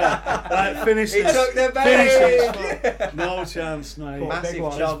ever. Right, finish he this. Took the Finish bait. this. No chance, mate. Massive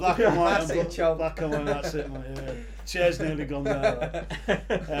It's chump. black and white. Massive chump. Black and white, that's it, mate. Yeah. Chair's nearly gone there.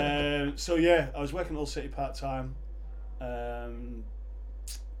 So yeah, I was working at Hull City part-time, doing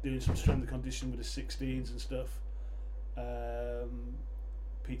some strength and conditioning with the 16s and stuff.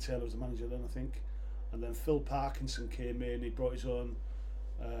 Pete Taylor was the manager then, I think, and then Phil Parkinson came in. He brought his own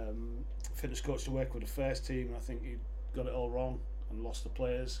fitness coach to work with the first team, and I think he got it all wrong and lost the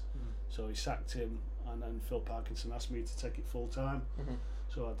players, so he sacked him, and then Phil Parkinson asked me to take it full time.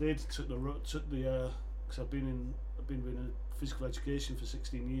 So I did. Took the because I've been doing physical education for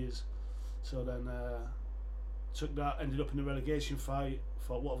 16 years. So then took that, ended up in a relegation fight.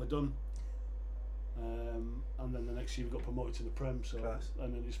 Thought, what have I done? And then the next year we got promoted to the Prem. So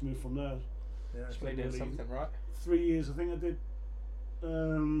and then just moved from there. Yeah, it's really doing something, right? 3 years, I think I did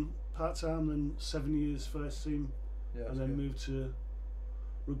part time, then 7 years first team, and then moved to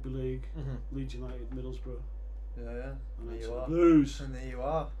rugby league, Leeds United, Middlesbrough. Yeah, and there you are. Blues. And there you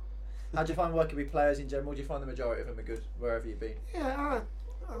are. How do you find working with players in general? Do you find the majority of them are good wherever you've been? Yeah,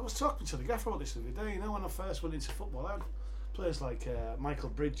 I was talking to the gaffer about this the other day. You know, when I first went into football, I had players like Michael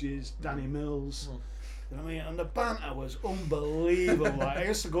Bridges, Danny Mills, You know what I mean? And the banter was unbelievable. Like, I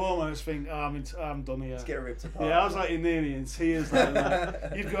used to go home and I just think, I'm done here. Let's get ripped apart. Yeah, I was like nearly in tears.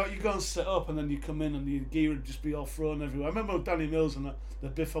 Like, you'd go and sit up, and then you come in, and your gear would just be all thrown everywhere. I remember when Danny Mills and the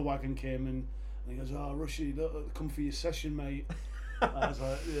Biffa wagon came in, and he goes, "Oh, Rushy, come for your session, mate." I was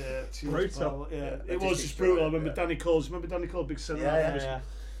like, "Yeah, cheers, Brutal. pal." Yeah, Yeah, it was just brutal. I remember yeah. Danny Cole's. Remember Danny Cole, big centre half? Yeah.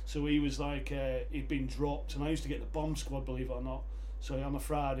 So he was like, he'd been dropped, and I used to get the bomb squad, believe it or not. So on a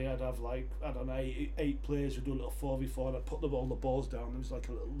Friday, I'd have like, I don't know, eight players. We'd do a little 4v4, and I'd put all the balls down. There was like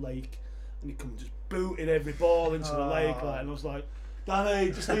a little lake, and he'd come just booting every ball into the lake, like, and I was like,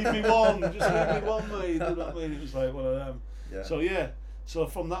 "Danny, just leave me one, just leave me one, mate." You know what I mean? It was like one of them. Yeah. So yeah, so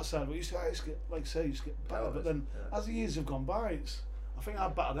from that side, we used to get, like I say, used to get better. But then as the years have gone by, I think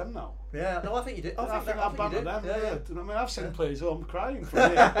I'd batter them now. Yeah, no, I think you do. I think I'd batter them. Yeah. You know what I mean, I've seen players home crying for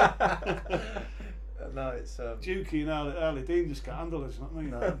it. No, it's Dukey and Ali Dean just can't handle it. You know what I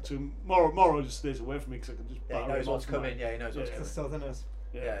mean? No. So Morrow just stays away from me because I can just. Yeah, he batter knows him what's off coming. Yeah, he knows what's The coming. Southerners.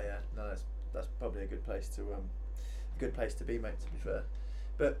 Yeah. No, that's probably a good place to be, mate. To be fair,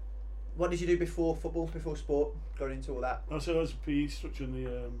 but what did you do before football? Before sport? Going into all that. So I was a PE instructor in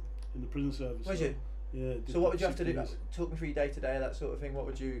the prison service. Was so, you? Yeah. So what would you have to 16 do? years. Talk me through your day to day, that sort of thing. What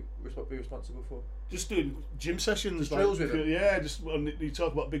would you be responsible for? Just doing gym sessions. Just drills with them? Yeah, just when you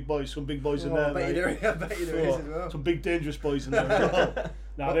talk about big boys, some big boys in there. I bet you there is as well. Some big dangerous boys in there as well.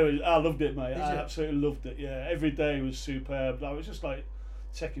 I loved it, mate. Did I you? absolutely loved it. Yeah, every day was superb. I was just like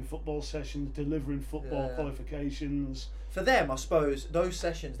taking football sessions, delivering football qualifications. For them, I suppose those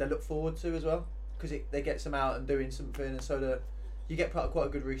sessions they look forward to as well because they get some out and doing something, and so you get quite a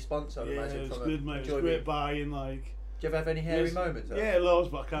good response. I'd imagine. It was from good, mate. It was great buy-in, like. Do you ever have any hairy moments? Yeah, loads,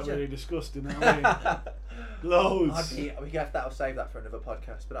 but I can't really discuss, you know what I mean? Loads. That'll save that for another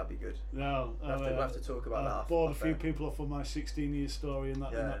podcast, but that'd be good. No, we'll have to talk about that. I bored a few people off on my 16-year story in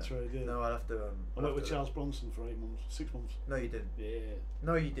that trade. Yeah. No, I'll have to. I went with Charles Bronson for 6 months. No, you didn't. Yeah.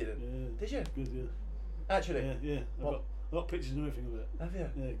 No, you didn't. Yeah. Did you? Good, yeah. Actually. Yeah. I got pictures and everything of it. Have you?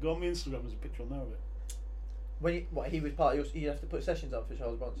 Yeah. Go on my Instagram. There's a picture on there of it. When he was part of you have to put sessions on for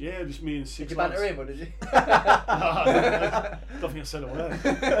Charles Bronson? Yeah, just me and 6 Did you lads. banter him or did you? I don't think I said a word.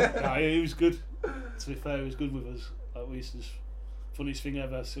 Nah, he was good. To be fair, he was good with us. Like, we used to just, funniest thing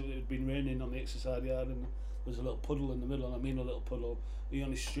ever, so it had been raining on the exercise yard and there was a little puddle in the middle, and I mean a little puddle. He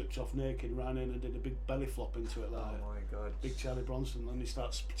only stripped off naked, ran in and did a big belly flop into it. Like, oh my god. Big Charlie Bronson, and he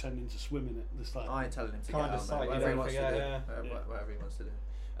starts pretending to swim in it. Just like, I ain't telling him to Kind get of out, sight mate. you Whatever he don't wants to forget, do. yeah. Whatever he wants to do.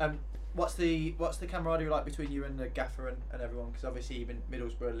 What's the camaraderie like between you and the gaffer and everyone? Because obviously you've been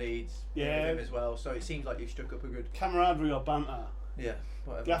Middlesbrough, Leeds, with him as well. So it seems like you've struck up a good. camaraderie or banter. Yeah.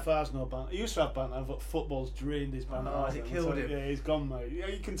 Whatever. Gaffer has no banter. He used to have banter, but football's drained his banter. Oh, has it killed him? Yeah, he's gone, mate. Yeah,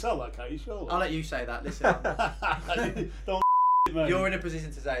 you can tell that, can't you? Sure. I'll let you say that. Listen, Don't mate. you're in a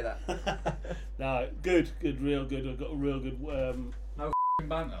position to say that. No, good, real good. I've got a real good.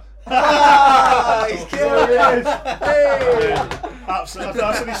 Banter. He's killed it. Absolutely.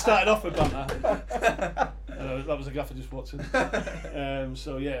 That's when he started off with banter. That was a gaffer just watching.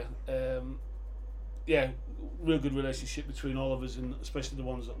 So yeah, real good relationship between all of us, and especially the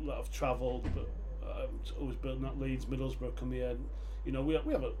ones that have travelled. But always building that Leeds, Middlesbrough, come here. And, you know, we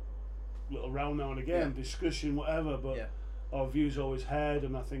have a little round now and again, discussion, whatever. But our views always heard,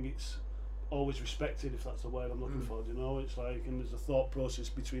 and I think it's always respected, if that's the word I'm looking for. You know, it's like, and there's a thought process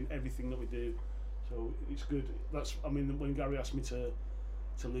between everything that we do, so it's good. When Gary asked me to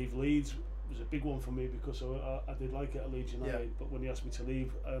leave Leeds, it was a big one for me because I did like it at Leeds United, but when he asked me to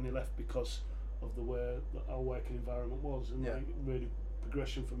leave, I only left because of the way that our working environment was, and like, really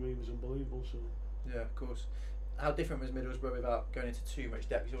progression for me was unbelievable. So yeah, of course. How different was Middlesbrough, without going into too much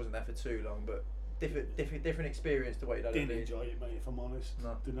depth? Because he wasn't there for too long, but different experience to what you'd had. Didn't enjoy it, mate, if I'm honest.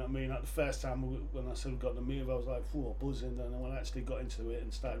 No. Do you know what I mean? Like the first time when I sort of got the move, I was like, whoa, buzzing. And then when I actually got into it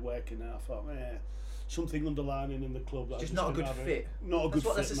and started working there, I thought, something underlining in the club. That Just I not a couldn't good have fit. Not a good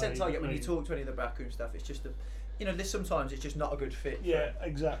fit. That's the sense I get when you mate. talk to any of the backroom stuff. It's just there's sometimes it's just not a good fit. Yeah,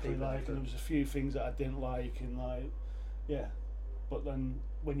 exactly. people, Like, and there was a few things that I didn't like, and but then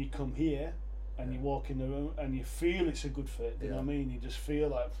when you come here and you walk in the room and you feel it's a good fit, you know what I mean? You just feel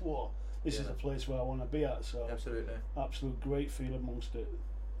like, whoa, this is a place where I want to be at. So absolutely, absolute great feel amongst it.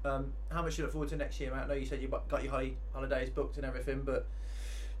 How much do you look forward to next year, Matt? I know you said you got your holidays booked and everything, but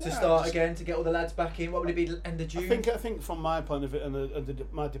to start again, to get all the lads back in, what would it be, end of June? I think from my point of view and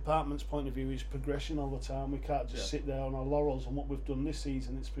my department's point of view is progression all the time. We can't just sit there on our laurels on what we've done this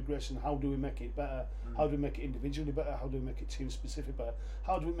season. It's progression. How do we make it better? How do we make it individually better? How do we make it team specific better?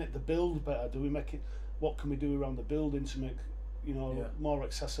 How do we make the build better? Do we make it? What can we do around the building to make more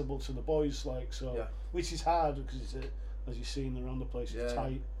accessible to the boys? Which is hard because it's as you've seen around the place, it's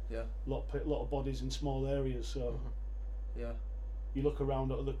tight. Yeah. lot of bodies in small areas. So Yeah. you look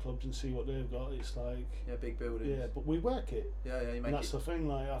around at other clubs and see what they've got. It's like Big buildings. yeah, but we work it. Yeah, you make And that's it. the thing.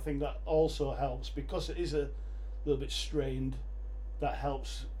 Like I think that also helps because it is a little bit strained. That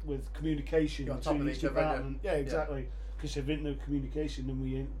helps with communication You're on top between of each each other, aren't department. Yeah, exactly. Because if there's no communication, then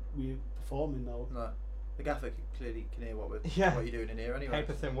we performing now. No, the gaffer clearly can hear what Yeah. you're doing in here anyway.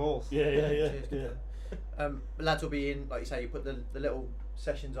 Paper thin walls. Yeah. Cheers, good. Lads will be in, like you say, you put the little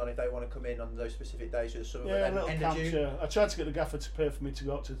sessions on if they want to come in on those specific days of the summer. Yeah, a but little then end camp. of June. Yeah. I tried to get the gaffer to pay for me to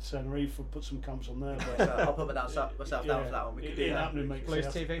go up to Tenerife and put some camps on there. But So I'll put myself down for that one. We could it do ain't that. happening, mate. Blues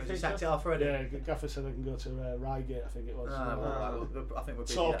See, TV Has he sacked it feature. off already? Yeah, the gaffer said I can go to Reigate, I think it was. Ah, well, I think we're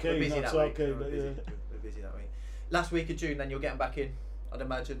busy. It's okay, we're busy no, that it's week. okay, We're but busy. yeah. We're busy that week. Last week of June, then you'll get them back in. I'd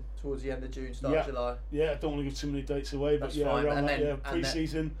imagine towards the end of June, start of July, Yeah, I don't want to give too many dates away, but That's yeah, fine. around And that, then- yeah, and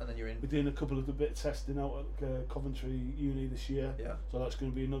pre-season. and then you're in. We're doing a couple of the bit of testing out at Coventry Uni this year. Yeah. So that's going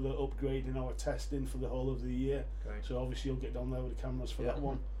to be another upgrade in our testing for the whole of the year. Great. So obviously you'll get down there with the cameras for Yeah. that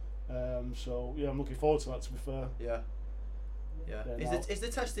one. So yeah, I'm looking forward to that, to be fair. Yeah. Yeah, Is the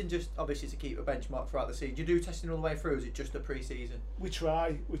testing just obviously to keep a benchmark throughout the season? Do you do testing all the way through? Or is it just the pre-season? We try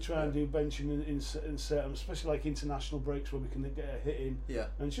and do benching in certain, especially like international breaks where we can get a hit in. Yeah.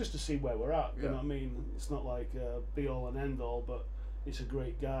 And it's just to see where we're at. You Yeah. know what I mean? It's not like be all and end all, but it's a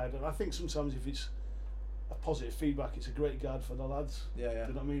great guide. And I think sometimes if it's a positive feedback, it's a great guide for the lads. Yeah. Do you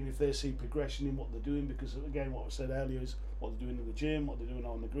know what I mean? If they see progression in what they're doing, because again, what I said earlier is what they're doing in the gym, what they're doing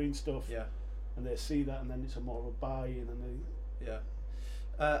on the green stuff. Yeah. And they see that, and then it's a more of a buy-in, and they. Yeah.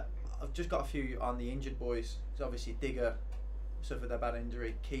 I've just got a few on the injured boys. So obviously Digger suffered a bad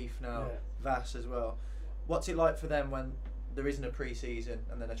injury. Keith now. Yeah. Vass as well. What's it like for them when there isn't a pre-season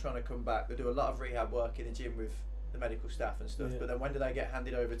and then they're trying to come back? They do a lot of rehab work in the gym with the medical staff and stuff. Yeah. But then when do they get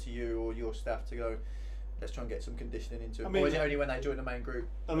handed over to you or your staff to go, let's try and get some conditioning into them? I mean, or is it only when they join the main group?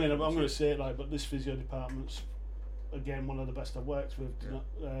 I mean, I'm going to say it like, but this physio department's again one of the best I've worked with.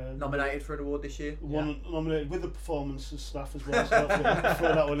 Nominated for an award this year? Nominated with the performance staff as well. So I'll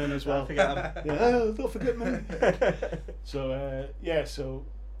throw that one in as well. Don't forget 'em. Yeah, don't forget me. So so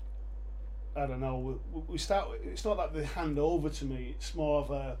I don't know. We start. It's not like they hand over to me. It's more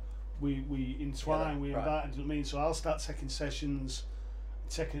of a we entwine. We right. invite. Do you know what I mean? So I'll start taking sessions,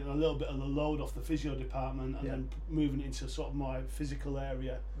 taking a little bit of the load off the physio department, and then moving it into sort of my physical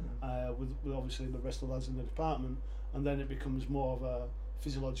area with obviously the rest of the lads in the department, and then it becomes more of a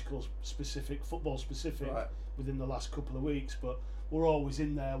physiological specific, football specific within the last couple of weeks. But we're always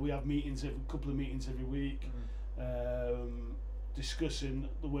in there. We have meetings, couple of meetings every week, discussing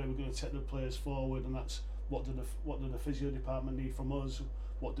the way we're going to take the players forward, and that's what do the physio department need from us,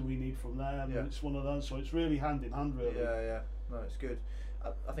 what do we need from them. And it's one of those. So it's really hand in hand, really. Yeah. No, it's good.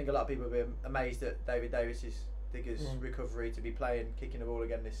 I think a lot of people will be amazed at David Davis's Digger's recovery to be playing, kicking the ball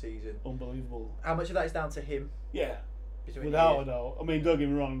again this season. Unbelievable. How much of that is down to him? Yeah. Between Without you? a doubt. I mean, don't get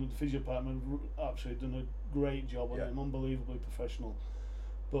me wrong, the physio department absolutely done a great job on him, unbelievably professional.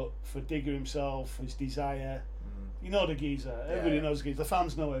 But for Digger himself, his desire, you know the geezer, everybody knows the geezer, the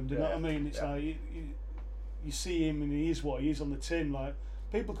fans know him, do you know what I mean? It's like, you see him and he is what he is on the tin, like,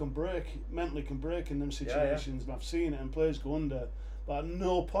 people can break, mentally can break in them situations, and I've seen it, and players go under, but at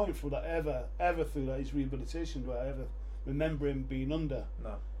no point through that ever through that his rehabilitation do I ever remember him being under.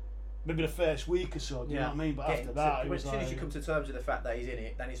 No. Maybe the first week or so, do you know what I mean? But after that, as soon as you come to terms with the fact that he's in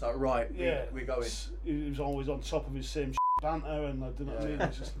it, then it's like, right, we're going. He was always on top of his same banter, and I don't know what I mean.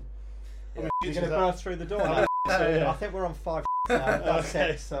 It's just, I mean, You're going to burst through the door. I think we're on 5 now. That's Okay.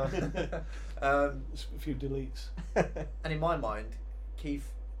 it. So. A few deletes. And in my mind,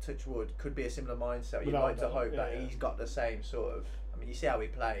 Keith Touchwood could be a similar mindset. You'd Without like to doubt, hope that he's got the same sort of. I mean, you see how he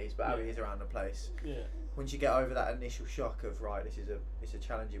plays, but how he is around the place. Yeah. Once you get over that initial shock of right, it's a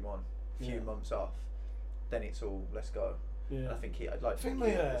challenging one, a few months off, then it's all let's go. Yeah. And I think I'd like to think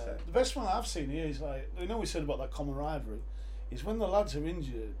the best one I've seen here is like, you know, we said about that common rivalry, is when the lads are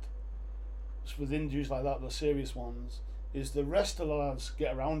injured, with injuries like that, the serious ones, is the rest of the lads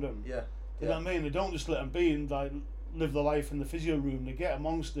get around them. Yeah. You know what I mean? They don't just let them be and like live the life in the physio room. They get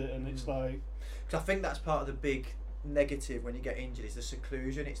amongst it, and it's like. Because I think that's part of the big negative when you get injured is the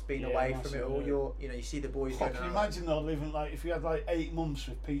seclusion. It's been away from it all. You see the boys. Can you imagine though living like if you had like 8 months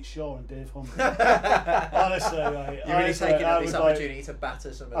with Pete Shaw and Dave Hunt? Honestly, like, you're really taking up this opportunity to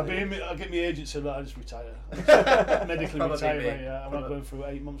batter some of them. I'll get my agent said that I just retire. Medically retire. Yeah, I'm not going through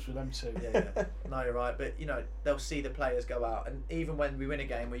 8 months with them two. Yeah. No, you're right. But they'll see the players go out, and even when we win a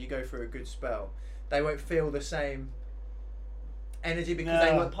game where you go through a good spell, they won't feel the same energy because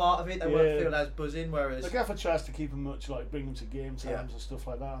they weren't part of it. They weren't feeling as buzzing. Whereas the gaffer tries to keep them much bring them to game times Yeah. and stuff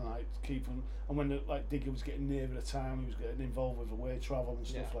like that, and like keep them. And when Digger was getting nearer the time, he was getting involved with away travel and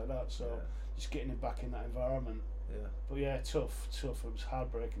stuff like that. So just getting him back in that environment. Yeah. But yeah, tough. It was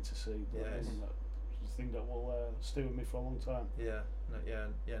heartbreaking to see. But Yeah, it's a thing that will stay with me for a long time.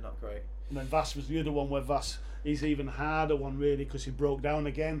 Not great. And then Vass was the other one where Vass, he's even harder one really because he broke down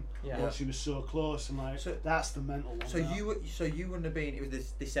again. Yeah. Once he was so close, and that's the mental one. So you wouldn't have been. It was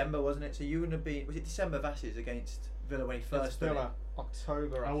this December, wasn't it? So you wouldn't have been. Was it December Vass's against Villa when he first done it? Villa,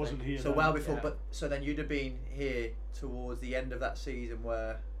 October. I wasn't here. So then. well before, but so then you'd have been here towards the end of that season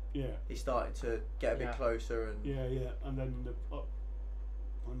where he started to get a bit closer and and then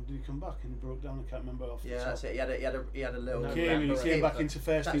when did he come back and he broke down? I can't remember off the top. that's it. He had a little. He came back into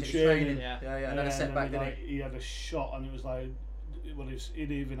first team training. And then a setback. Then he had a shot and it was like, well,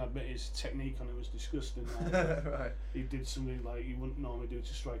 he'd even admit his technique on it was disgusting. Right. He did something like he wouldn't normally do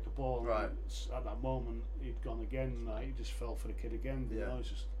to strike a ball. Right. And at that moment, he'd gone again. Like, he just fell for the kid again. You know, it's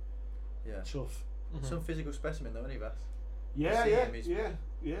just tough. Some physical specimen though, isn't he, Vass? Yeah.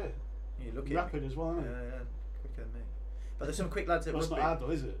 You look rapid as well, isn't he? Yeah, quicker than me. But there's some quick lads at That's rugby. not hard though,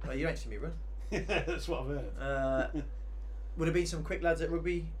 is it? Well, you ain't seen me run. That's what I've heard. Would have been some quick lads at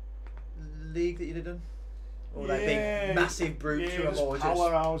rugby league that you'd have done? Or like big, massive brutes who are more just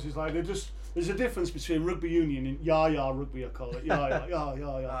powerhouses. Like they're just. There's a difference between rugby union and Yaya rugby. I call it Yaya.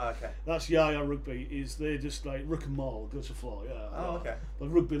 okay. That's Yaya rugby. Is they just like ruck and maul, go to floor. Okay. But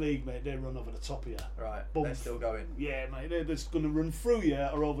rugby league, mate, they run over the top of you. Right. Bump. They're still going. Yeah, mate, they're just going to run through you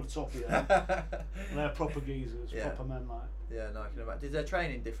or over the top of you. And they're proper geezers, proper men, like. Yeah, no, I can imagine. Did their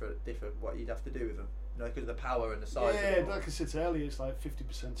training differ? What you'd have to do with them? You know, because of the power and the size. Yeah, like I said earlier, it's like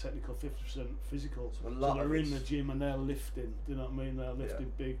 50% technical, 50% physical. So a lot they're of in the gym and they're lifting. Do you know what I mean? They're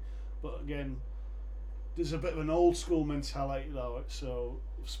lifting big. But again, there's a bit of an old school mentality though. So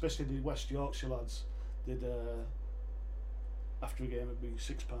especially the West Yorkshire lads did. After a game, it'd be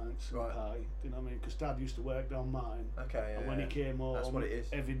 6 pints Right. pie. Do you know what I mean? Because Dad used to work down mine. Okay. And when he came home, that's what it is.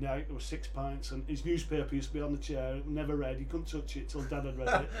 every night there was 6 pints, and his newspaper used to be on the chair, never read. He couldn't touch it till Dad had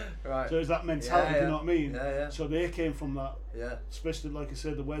read it. Right. So it was that mentality. You know what I mean? Yeah. So they came from that. Yeah. Especially like I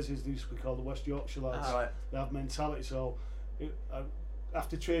said, the Wesleys, they used to be called the West Yorkshire lads. Right. They have mentality. So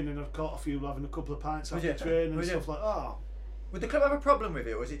after training, I've caught a few having a couple of pints after training and stuff like that. Would the club have a problem with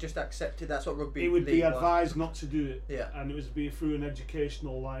it, or is it just accepted that's what rugby It would be league advised not to do it. Yeah. And it was be through an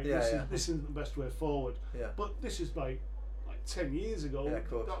educational, like, this isn't the best way forward. Yeah. But this is like 10 years ago, Yeah, of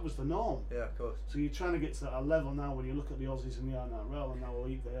course. that was the norm. Yeah, of course. So you're trying to get to that level now when you look at the Aussies and the NRL and how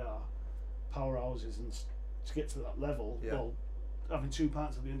elite they are, powerhouses, and to get to that level, well, having 2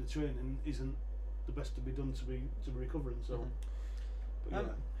 pints at the end of training isn't the best to be done to be recovering. So.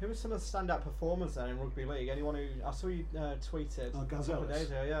 But who were some of the standout performers then in rugby league? Anyone who I saw you tweeted a couple of days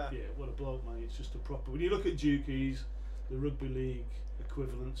ago, yeah, what a bloke, mate. It's just a proper. When you look at Jukies, the rugby league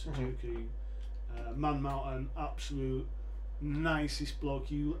equivalents of Jukie, Man Mountain, absolute nicest bloke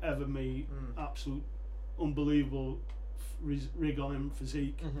you'll ever meet. Absolute unbelievable rig on him,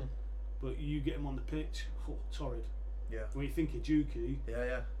 physique. But you get him on the pitch, torrid. Yeah. When you think of Jukie,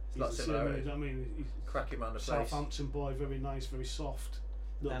 It's like similar. I mean, he's crack him around the place. Southampton boy, very nice, very soft,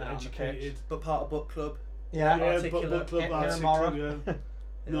 a little bit educated. But part of book club. Book club, articulate,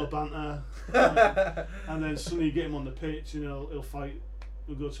 no banter. And then suddenly you get him on the pitch, and he'll fight.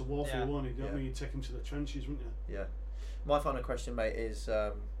 He'll go to war for you, won't he? You know what I mean? You take him to the trenches, wouldn't you? Yeah. My final question, mate, is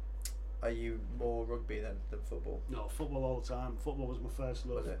are you more rugby than football? No, football all the time. Football was my first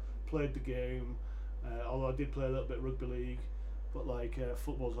love. Was it? Played the game, although I did play a little bit of rugby league. But like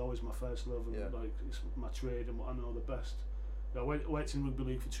football's always my first love, and like it's my trade and what I know the best. I worked in rugby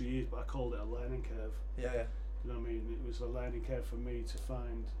league for 2 years, but I called it a learning curve. Yeah. You know what I mean? It was a learning curve for me to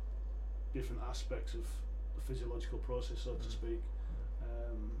find different aspects of the physiological process, so to speak.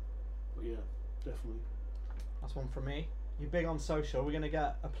 But yeah, definitely. That's one from me. You're big on social. We're gonna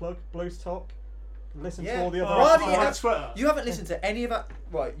get a plug. Blues Talk. Listen to all the other. You haven't listened to any of our.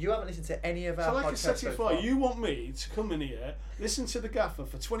 Right, you haven't listened to any of our. So like I podcasts said to you before, far. you want me to come in here, listen to the gaffer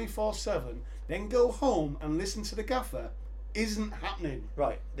for 24/7, then go home and listen to the gaffer? Isn't happening.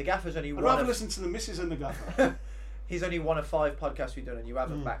 Right, the gaffer's only. I'd rather listen to the missus and the gaffer. He's only one of 5 podcasts we've done, and you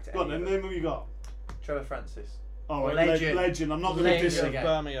haven't backed any. Go on, then name who you got. Trevor Francis. All right, legend. I'm not going to diss him.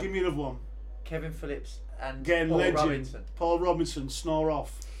 Give me another one. Kevin Phillips and again, Paul legend. Robinson. Paul Robinson, snore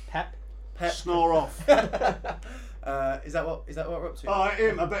off. Pep. Snore off. Is that what we're up to? Oh,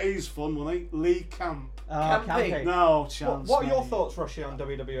 him. I bet he's fun, won't he? Lee Camp. Campy. No chance. What are your thoughts, Rushy, on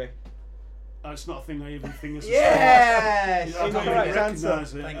WWE? It's not a thing I even think is a yes! sport. I don't even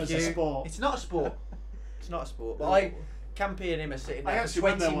recognise it Thank as you. a sport. It's not a sport. It's not a sport. But Campy and him are sitting I there for actually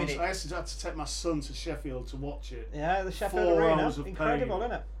went 20 there once. minutes. I actually had to take my son to Sheffield to watch it. Yeah, the Sheffield 4 Arena. hours of Incredible, pain.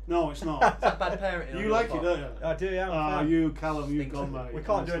 isn't it? No, it's not. That's bad parenting. on You your like part. it, don't you? I do, yeah. I'm a Ah, fan. you, Callum, you've Stinks gone, of- mate. We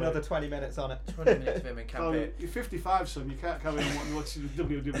can't do Honestly. another 20 minutes on it. 20 minutes of him and So, Campy. you're 55, son. You can't carry on watching the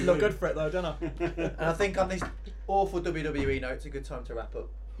WWE. Look good for it though, don't I? And I think on this awful WWE note, it's a good time to wrap up.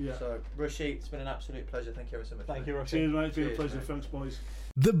 Yeah. So, Rushy, it's been an absolute pleasure. Thank you ever so much. Thank mate. you, Rocky. Cheers, mate. It's been a Cheers, pleasure. mate. Thanks, boys.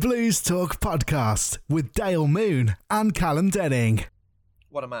 The Blues Talk Podcast with Dale Moon and Callum Denning.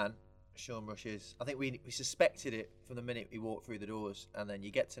 What a man Sean Rush is. I think we suspected it from the minute he walked through the doors, and then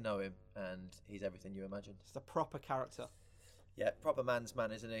you get to know him, and he's everything you imagine. Just a proper character. Yeah, proper man's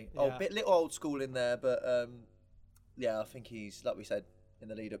man, isn't he? Oh, Yeah. bit little old school in there, but yeah, I think he's, like we said in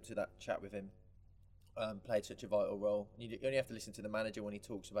the lead up to that chat with him, played such a vital role. You only have to listen to the manager when he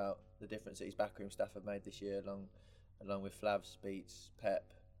talks about the difference that his backroom staff have made this year, along with Flavs, Beats,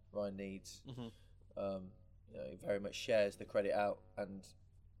 Pep, Ryan Needs. Mm-hmm. You know, he very much shares the credit out, and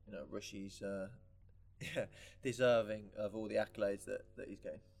you know, Rushy's deserving of all the accolades that he's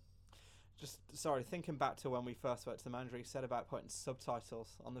getting. Just sorry, thinking back to when we first spoke to the manager, he said about putting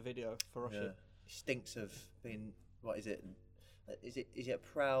subtitles on the video for Rushy. Yeah. He stinks of being, what is it? Is it a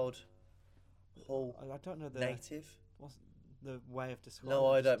proud Hull I don't know the native? what's the way of describing.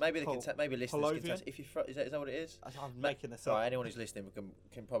 No, it. I don't. Just Maybe they Hull- can. Maybe listeners can Hullovian? tell us. If you is that what it is? I'm making this up. Sorry, anyone who's listening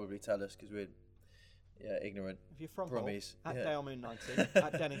can probably tell us because we're ignorant. If you're from Hull, Brummies, at yeah. Dale Moon 90,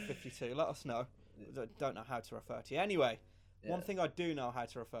 at Denning 52, let us know. Don't know how to refer to you. Anyway, one Yeah. thing I do know how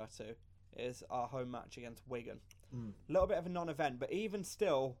to refer to is our home match against Wigan. Mm. A little bit of a non-event, but even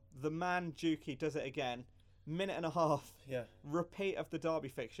still, the man Dukey does it again. Minute and a half. Yeah. Repeat of the Derby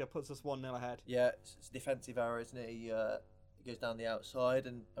fixture puts us 1-0 ahead. Yeah, it's a defensive error, isn't it? He goes down the outside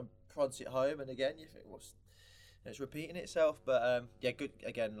and prods it home, and again you think, it's repeating itself. But yeah, good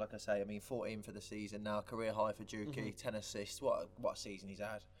again. Like I say, I mean, 14 for the season now, career high for Dukey, 10 assists. What a season he's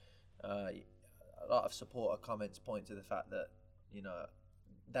had. A lot of supporter comments point to the fact that you know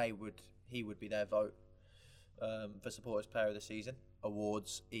he would be their vote for supporters player of the season.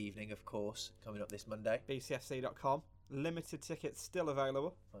 Awards evening, of course, coming up this Monday. BCFC.com. Limited tickets still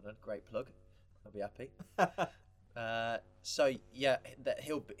available. Well done, great plug. I'll be happy. So yeah, that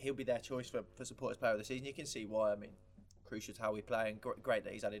he'll be their choice for supporters player of the season. You can see why. I mean, crucial to how we play, and great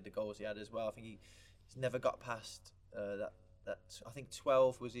that he's added the goals he had as well. I think he's never got past that. I think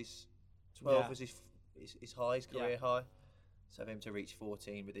 12 was his high, his career high. So for him to reach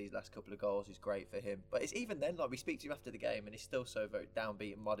 14 with these last couple of goals is great for him. But it's even then, like we speak to him after the game, and he's still so very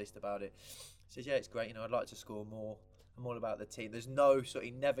downbeat and modest about it. He says, yeah, it's great. You know, I'd like to score more. I'm all about the team. There's no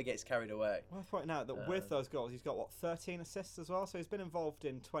he never gets carried away. Worth pointing out that with those goals, he's got 13 assists as well. So he's been involved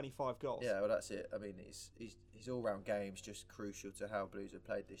in 25 goals. Yeah, well that's it. I mean, his all-round game's just crucial to how Blues have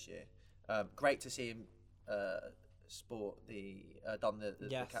played this year. Great to see him sport don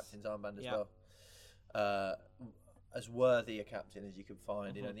the captain's armband as well. As worthy a captain as you can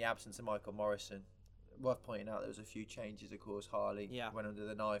find. You know, in the absence of Michael Morrison, worth pointing out there was a few changes. Of course, Harley went under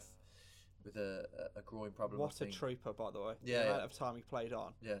the knife with a groin problem. What a trooper, by the way. Yeah, the amount of time he played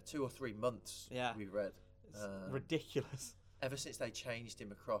on. Yeah, 2 or 3 months. Yeah, we've read. It's ridiculous. Ever since they changed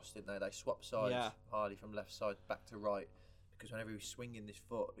him across, didn't they? They swapped sides. Yeah. Harley from left side back to right, because whenever he was swinging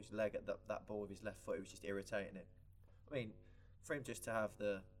his leg at that ball with his left foot, it was just irritating it. I mean, for him just to have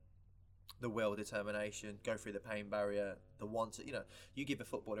the will, determination, go through the pain barrier, the want to, you give a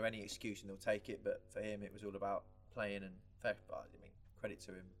footballer any excuse and they'll take it, but for him it was all about playing and fair. I mean, credit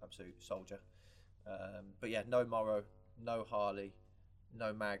to him, absolute soldier. But yeah, no Morrow, no Harley,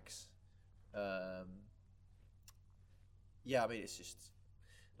 no Mags. Yeah, I mean, it's just,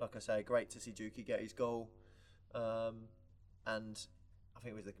 like I say, great to see Dukey get his goal. And I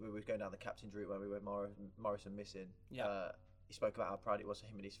think we were going down the captain's route when we were Morrison missing. Yeah. He spoke about how proud it was for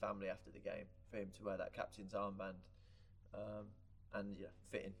him and his family after the game, for him to wear that captain's armband. And yeah,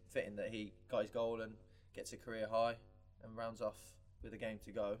 fitting that he got his goal and gets a career high and rounds off with a game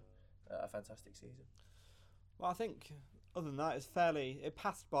to go. A fantastic season. Well, I think other than that, it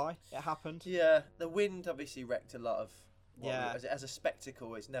passed by. It happened. Yeah, the wind obviously wrecked a lot of. Yeah. As a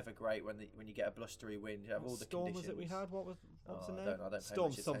spectacle, it's never great when you get a blustery wind. You have all the storm conditions. Was it we had? What was the name? I don't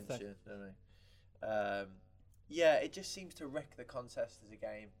Storm pay much something. attention, don't I? Yeah, it just seems to wreck the contest as a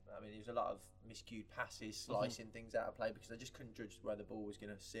game. I mean, there was a lot of miscued passes, slicing things out of play because they just couldn't judge where the ball was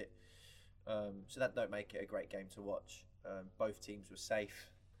going to sit. So that don't make it a great game to watch. Both teams were safe.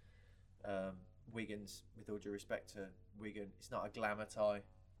 Wigan's, with all due respect to Wigan, it's not a glamour tie.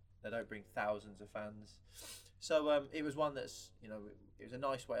 They don't bring thousands of fans. So it was one that's, it was a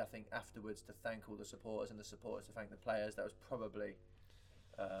nice way, I think, afterwards to thank all the supporters and the supporters to thank the players. That was probably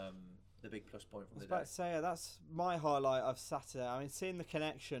the big plus point from I was the about day. to say, that's my highlight of Saturday. I mean, seeing the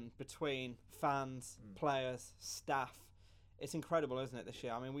connection between fans, players, staff, it's incredible, isn't it, this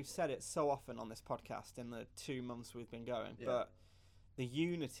year? I mean, we've said it so often on this podcast in the 2 months we've been going, but the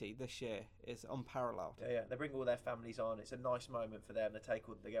unity this year is unparalleled. Yeah, they bring all their families on. It's a nice moment for them.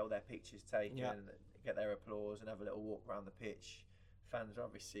 They get all their pictures taken, get their applause, and have a little walk around the pitch. Fans are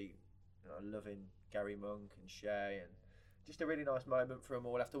obviously loving Gary Monk and Shea, and just a really nice moment for them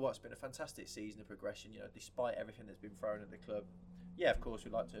all after what's been a fantastic season of progression. Despite everything that's been thrown at the club. Yeah, of course,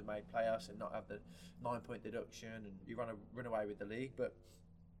 we'd like to have made playoffs and not have the 9-point deduction, and you run away with the league. But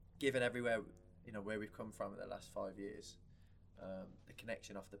given everywhere, where we've come from in the last 5 years. The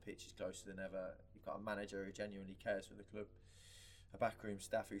connection off the pitch is closer than ever. You've got a manager who genuinely cares for the club, a backroom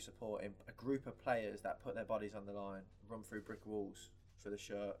staff who support him, a group of players that put their bodies on the line, run through brick walls for the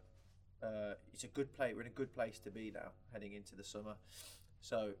shirt. It's a good play. We're in a good place to be now, heading into the summer.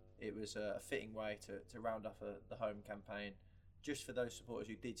 So it was a fitting way to round off the home campaign, just for those supporters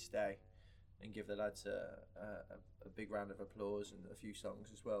who did stay, and give the lads a big round of applause and a few songs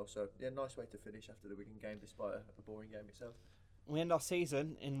as well. So yeah, nice way to finish after the Wigan game, despite a boring game itself. We end our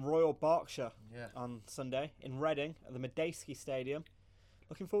season in Royal Berkshire on Sunday, in Reading, at the Medeski Stadium.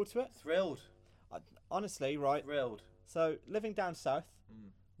 Looking forward to it? Thrilled. Honestly, right? Thrilled. So, living down south,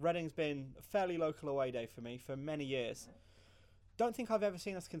 Reading's been a fairly local away day for me for many years. Don't think I've ever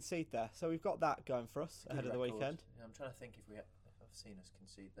seen us concede there, so we've got that going for us ahead of the weekend. Yeah, I'm trying to think if I've seen us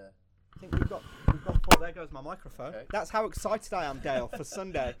concede there. I think we've got 4. There goes my microphone. Okay. That's how excited I am, Dale, for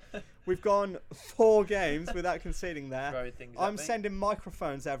Sunday. We've gone 4 games without conceding there. Throwing things I'm at me. sending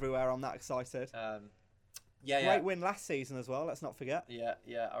microphones everywhere. I'm that excited. Great win last season as well. Let's not forget.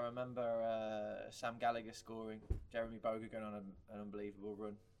 Yeah. I remember Sam Gallagher scoring. Jeremy Boga going on an unbelievable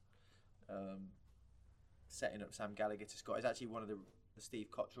run. Setting up Sam Gallagher to score. It's actually one of the Steve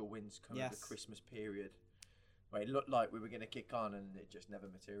Cottrell wins coming the Christmas period, where it looked like we were going to kick on and it just never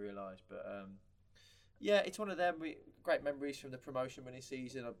materialised. But it's one of them. Great memories from the promotion winning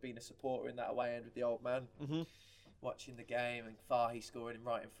season. I've been a supporter in that away end with the old man, watching the game, and Fahy scoring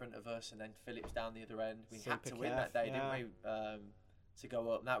right in front of us, and then Phillips down the other end. We had to win that day, didn't we? To go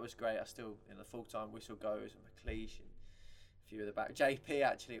up, and that was great. I still, the full-time whistle goes, and McLeish and a few of the back. JP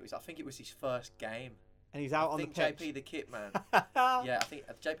actually, I think it was his first game. And he's out on the pitch. JP the kit man. I think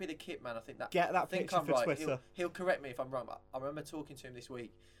JP the kit man. I think that. Get that picture for Twitter. He'll correct me if I'm wrong. I remember talking to him this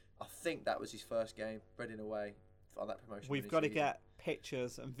week. I think that was his first game, Reading away, on that promotion. We've got to get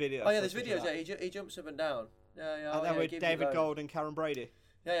pictures and videos. Oh yeah, there's videos. Yeah, he jumps up and down. Yeah. And then with David Gold and Karen Brady.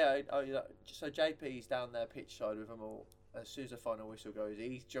 Yeah. So JP's down there pitch side with them all. As soon as the final whistle goes,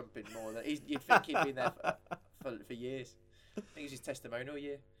 he's jumping more than you'd think he'd been there for years. I think it's his testimonial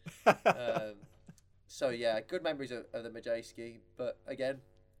year. So yeah, good memories of the Medeski, but again,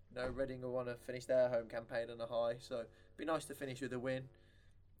 Reading will want to finish their home campaign on a high, so it'd be nice to finish with a win.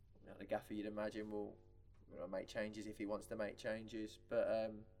 The gaffer, you'd imagine, will make changes if he wants to make changes, but I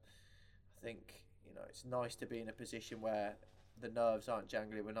think it's nice to be in a position where the nerves aren't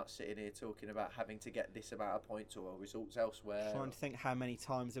jangling. We're not sitting here talking about having to get this amount of points or results elsewhere. Trying to think how many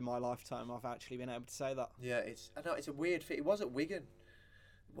times in my lifetime I've actually been able to say that. Yeah, I know it's a weird. It was at Wigan.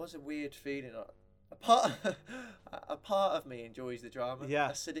 It was a weird feeling. A part of me enjoys the drama. Yeah.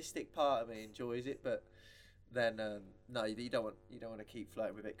 A sadistic part of me enjoys it, but then no, you don't want to keep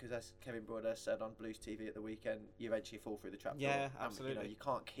flirting with it, because as Kevin Broadhurst said on Blues TV at the weekend, you eventually fall through the trap door. Yeah, absolutely. You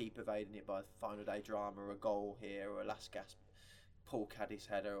can't keep evading it by final day drama, or a goal here, or a last gasp Paul Caddy's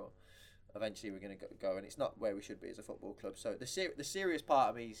header, or eventually we're going to go, and it's not where we should be as a football club. So the serious part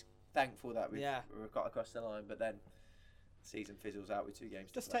of me is thankful that we've got across the line, but then season fizzles out with 2 games.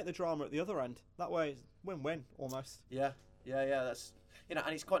 Just take the drama at the other end. That way, it's win-win almost. Yeah. That's and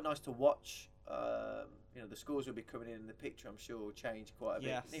it's quite nice to watch. The scores will be coming in the picture. I'm sure will change quite a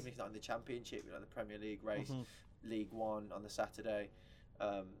bit. Even if it's not in the Championship, the Premier League race, League One on the Saturday,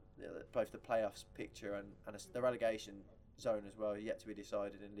 both the playoffs picture and the relegation zone as well, yet to be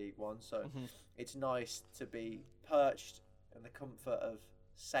decided in League One. So it's nice to be perched in the comfort of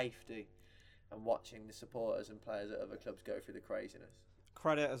safety and watching the supporters and players at other clubs go through the craziness.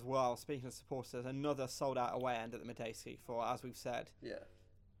 Credit as well, speaking of supporters, another sold out away end at the Medeski for, as we've said,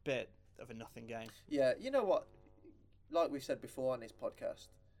 bit of a nothing game. Yeah, you know what? Like we've said before on this podcast,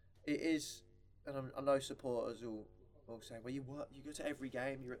 it is, and I know supporters will say, well, you go to every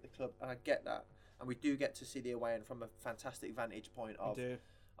game, you're at the club, and I get that. And we do get to see the away end from a fantastic vantage point of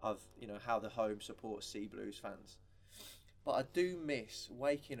how the home supports Sea Blues fans. But I do miss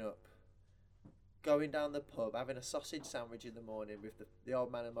waking up, going down the pub, having a sausage sandwich in the morning with the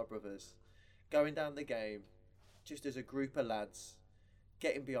old man and my brothers, going down the game, just as a group of lads,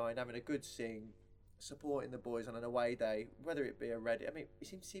 getting behind, having a good sing, supporting the boys on an away day, whether it be a Reading. I mean, it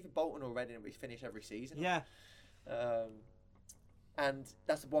seems to see either Bolton or Reading we finish every season. Yeah. And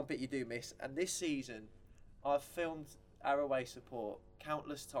that's the one bit you do miss. And this season, I've filmed our away support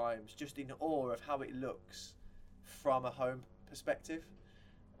countless times, just in awe of how it looks from a home perspective.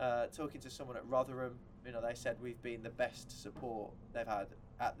 Talking to someone at Rotherham, they said we've been the best support they've had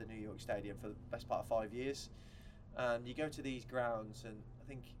at the New York Stadium for the best part of 5 years. And you go to these grounds, and I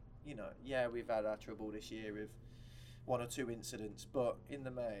think, we've had our trouble this year with 1 or 2 incidents, but in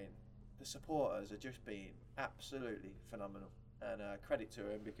the main, the supporters have just been absolutely phenomenal. And credit to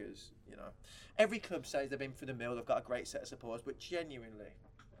them, because every club says they've been through the mill, they've got a great set of supporters, but genuinely,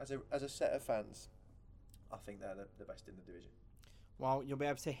 as a set of fans, I think they're the best in the division. Well, you'll be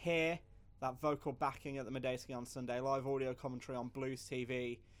able to hear that vocal backing at the Medeski on Sunday. Live audio commentary on Blues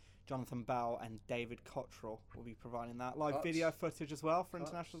TV. Jonathan Bell and David Cottrell will be providing that. Live video footage as well for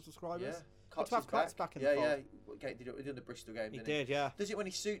international subscribers. Yeah. Good to have Cots back in the fold. Yeah. He did the Bristol game, didn't he? He did, yeah. Does it when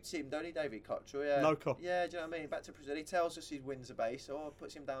he suits him, don't he, David Cottrell? Yeah. Local. Yeah, do you know what I mean? Back to Brazil. He tells us his wins are base, or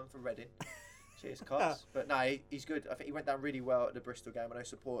puts him down for Reading. Cheers, Cots. But no, he's good. I think he went down really well at the Bristol game. I know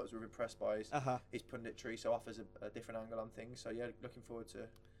supporters were impressed by his punditry, so offers a different angle on things. So yeah, looking forward to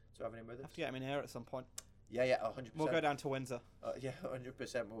having him with us. Have to get him in here at some point. Yeah, 100%. We'll go down to Windsor.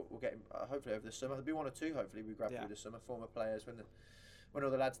 100%. We'll get him hopefully over the summer. There'll be 1 or 2. Hopefully we grab through the summer. Former players when all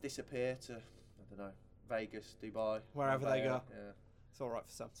the lads disappear to, I don't know, Vegas, Dubai, wherever they go. Yeah, it's all right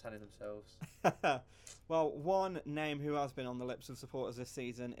for some. Telling themselves. Well, one name who has been on the lips of supporters this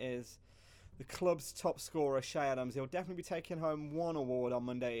season is the club's top scorer, Shay Adams. He'll definitely be taking home one award on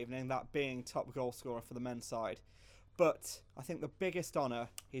Monday evening, that being top goal scorer for the men's side. But I think the biggest honour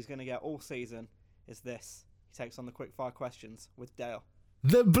he's going to get all season is this. He takes on the quickfire questions with Dale.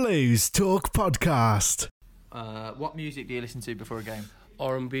 The Blues Talk Podcast. What music do you listen to before a game?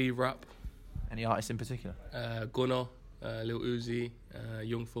 R&B, rap. Any artists in particular? Gunna, Lil Uzi,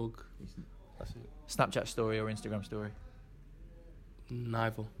 Young Thug. That's it. Snapchat story or Instagram story?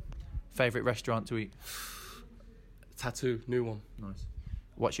 Neither. Favourite restaurant to eat? Tattoo, new one. Nice.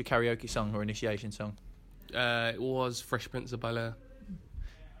 What's your karaoke song or initiation song? It was Fresh Prince of Bel-Air.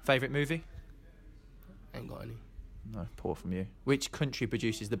 Favourite movie? Ain't got any. No, poor from you. Which country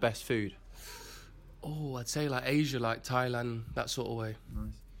produces the best food? Oh, I'd say like Asia, like Thailand, that sort of way.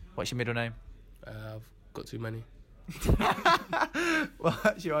 Nice. What's your middle name? I've got too many.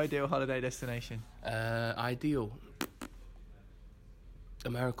 What's your ideal holiday destination? Ideal?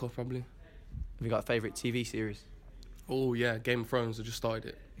 America, probably. Have you got a favourite TV series? Oh, yeah, Game of Thrones. I just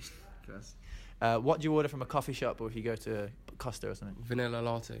started it. What do you order from a coffee shop or if you go to Costa or something? Vanilla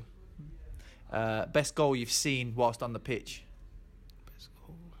latte. Best goal you've seen whilst on the pitch? Best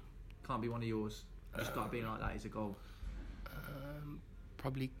goal? Can't be one of yours. Just got to be like that is a goal.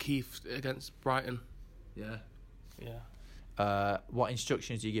 Probably Keith against Brighton. Yeah. Yeah. What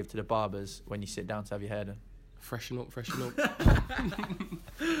instructions do you give to the barbers when you sit down to have your hair done? Freshen up.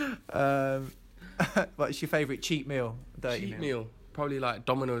 What's your favourite cheat meal? Cheat meal? Probably like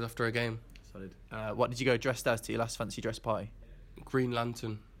Domino's after a game. Solid. What did you go dressed as to your last fancy dress party? Green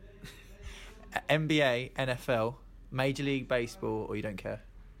Lantern. NBA, NFL, Major League Baseball, or you don't care?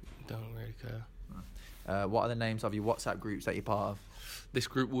 Don't really care. What are the names of your WhatsApp groups that you're part of? This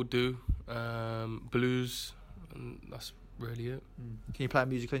group will do. Blues, and that's really it. Can you play a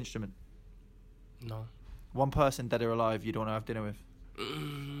musical instrument? No. One person, dead or alive, you'd want to have dinner with?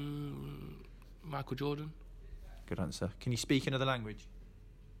 Michael Jordan. Good answer. Can you speak another language?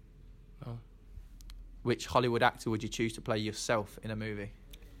 No. Which Hollywood actor would you choose to play yourself in a movie?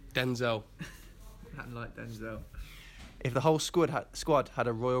 Denzel. I like Denzel. If the whole squad had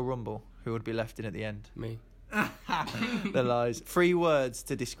a Royal Rumble, who would be left in at the end? Me. The lies. 3 words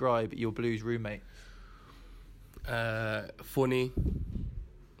to describe your Blues roommate. Funny,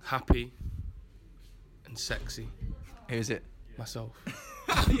 happy, and sexy. Who is it? Myself.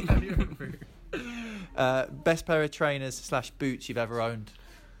 Best pair of trainers / boots you've ever owned?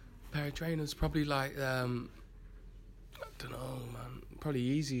 Pair of trainers, probably like, I don't know, man. Probably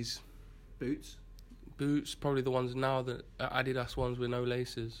Yeezys. Boots? Boots, probably the ones now, the Adidas ones with no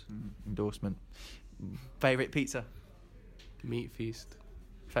laces. Endorsement. Favourite pizza? Meat Feast.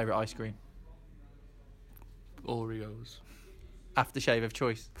 Favourite ice cream? Oreos. Aftershave of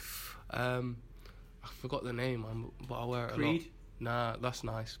choice? I forgot the name, but I wear it Creed? a lot. Nah, that's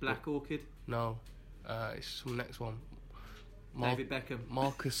nice. Black Orchid? No. It's some next one. David Beckham?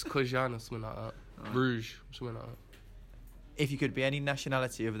 Marcus Cousins or something like that. Oh. Rouge, something like that. If you could be any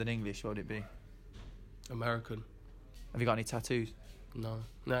nationality other than English, what would it be? American. Have you got any tattoos? No,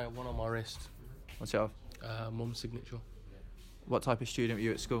 one on my wrist. What's it of? Mum's signature. What type of student were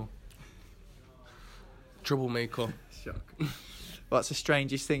you at school? Troublemaker. Shock. What's the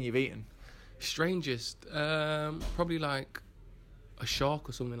strangest thing you've eaten? Strangest? Probably like a shark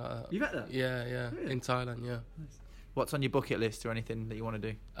or something like that. You've had that? Yeah. Really? In Thailand, yeah. What's on your bucket list or anything that you want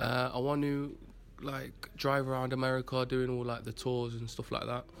to do? I want to like drive around America, doing all like the tours and stuff like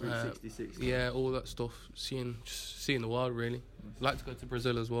that. 60. Yeah, all that stuff. Just seeing the world really. Like to go to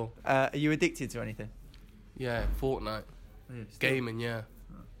Brazil as well. Are you addicted to anything? Yeah, Fortnite. Yeah, Gaming, yeah.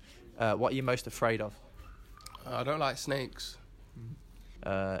 What are you most afraid of? I don't like snakes.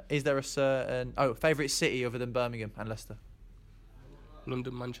 Is there a certain favourite city other than Birmingham and Leicester?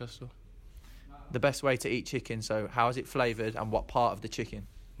 London, Manchester. The best way to eat chicken, so how is it flavoured and what part of the chicken?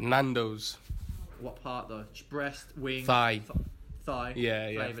 Nando's. What part though? Breast, wing, thigh. Thigh.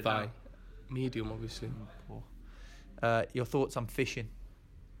 Yeah, Flavoured thigh. down. Medium, obviously. Your thoughts on fishing?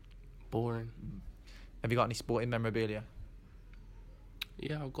 Boring. Have you got any sporting memorabilia?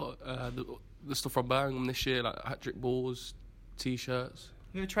 Yeah, I've got the stuff from Birmingham this year, like hat-trick balls, T-shirts.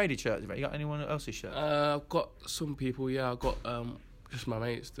 You got a traded shirt? You got anyone else's shirt? I've got some people, yeah. I've got just my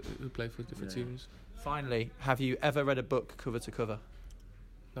mates who play for different teams. Finally, have you ever read a book cover to cover?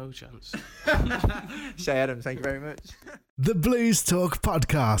 No chance. Shay Adams, thank you very much. The Blues Talk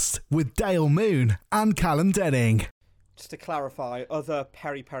Podcast with Dale Moon and Callum Denning. Just to clarify, other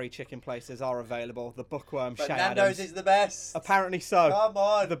peri-peri chicken places are available. The Bookworm, But Shay Nando's Adams. is the best. Apparently so. Come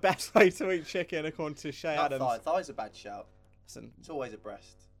on. The best way to eat chicken, according to Shay Not Adams. thigh. Thigh's a bad shout. Listen, It's always a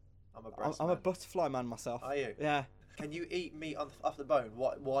breast. I'm a breast I'm man. a butterfly man myself. Are you? Yeah. Can you eat meat off the bone?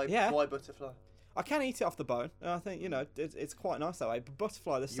 Why Yeah. butterfly? I can eat it off the bone. And I think, it's quite nice that way. But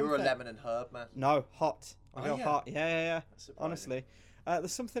butterfly, there's You're something... a lemon and herb man. No, hot. I Oh, go yeah. hot. Yeah. That's surprising. Honestly.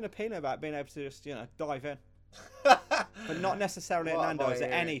 There's something appealing about being able to just, dive in. But not necessarily at What am I Nando's, at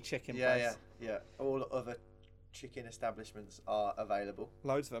hearing? any chicken Yeah, place. yeah. All other chicken establishments are available.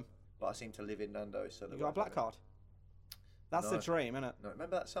 Loads of them. But I seem to live in Nando's, so You got a black card? That's the No. dream, isn't it? No,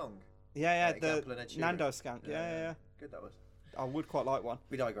 remember that song? Yeah, Gamble and Ed the Sheeran? Nando's skank. Yeah. Good that was. I would quite like one.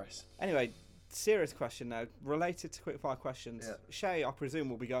 We digress. Anyway, serious question now, related to quickfire questions. Yeah. Shay, I presume,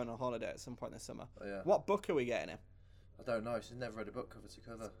 will be going on holiday at some point this summer. Oh, yeah. What book are we getting him? I don't know. She's never read a book cover to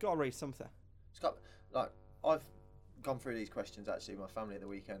cover. Got to read something. It's got I've gone through these questions actually with my family at the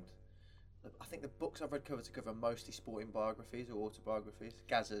weekend. I think the books I've read cover to cover are mostly sporting biographies or autobiographies.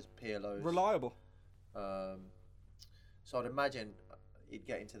 Gazza's, Pirlo's. Reliable. So I'd imagine you'd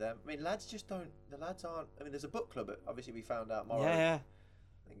get into them. I mean, lads just don't. The lads aren't. I mean, there's a book club. Obviously, we found out Morrow. Yeah.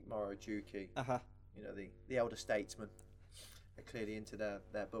 I think Morrow Juki. Uh-huh. The elder statesmen. They're clearly into their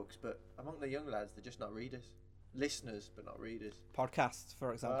books, but among the young lads, they're just not readers. Listeners, but not readers. Podcasts,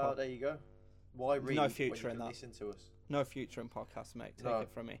 for example. Well, there you go. Why read No when future you in can that. listen to us? No future in podcasts, mate. Take No. it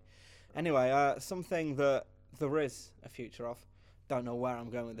from me. Anyway, something that there is a future of. Don't know where I'm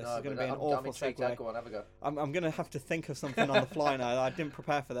going with this. No, It's going to but be an I'm awful intrigued. segue. Go on, have a go. I'm going to have to think of something on the fly now. I didn't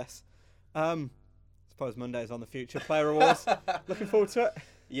prepare for this. Suppose Monday's on the Future Player Awards. Looking forward to it.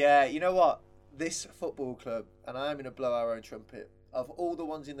 Yeah, you know what? This football club, and I'm going to blow our own trumpet, of all the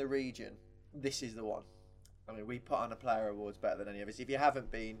ones in the region, this is the one. I mean, we put on a player awards better than any of us. If you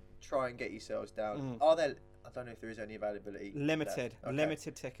haven't been, try and get yourselves down. Are there? I don't know if there is any availability. Limited. Okay.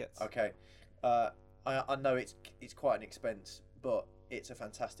 Limited tickets. Okay. I know it's quite an expense, but it's a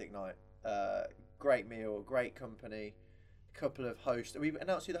fantastic night. Great meal, great company, couple of hosts. Are we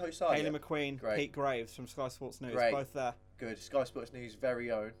announced who the hosts are? Hayley yet? McQueen, Great. Pete Graves from Sky Sports News, Great. both there. Good. Sky Sports News'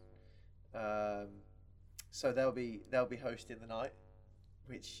 very own. So they'll be hosting the night,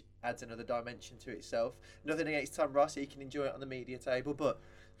 which adds another dimension to itself. Nothing against Tom Ross, he can enjoy it on the media table, but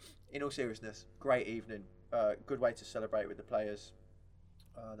in all seriousness, great evening. Good way to celebrate with the players.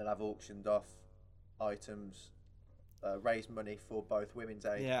 They'll have auctioned off items, raise money for both Women's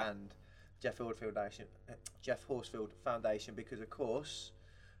Aid and Jeff Horsfield Foundation, because of course,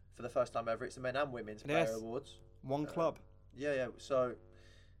 for the first time ever, it's the Men and Women's Player Awards. One club. Yeah. So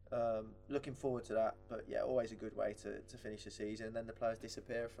looking forward to that. But yeah, always a good way to finish the season. And then the players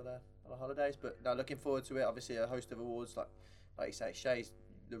disappear for their holidays. But no, looking forward to it. Obviously, a host of awards like you say, Shay's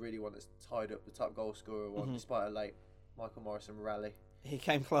the really one that's tied up the top goal scorer one, despite a late Michael Morrison rally. He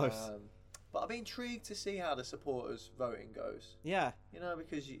came close. But I'm intrigued to see how the supporters voting goes. Yeah.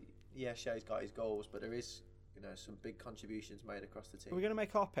 Because Shay's got his goals, but there is some big contributions made across the team. Are we going to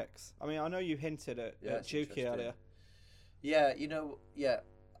make our picks? I mean, I know you hinted at it's Juki interesting. earlier. Yeah,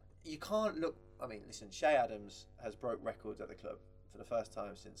 you can't look. I mean, listen, Shay Adams has broke records at the club for the first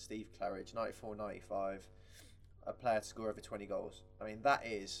time since Steve Claridge, 94-95, a player to score over 20 goals. I mean, that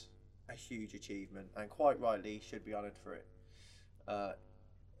is a huge achievement, and quite rightly should be honoured for it.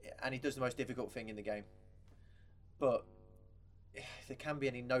 And he does the most difficult thing in the game. But if there can be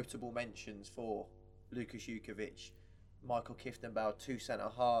any notable mentions for Lukas Jukovic, Michael Kieftenbauer, 2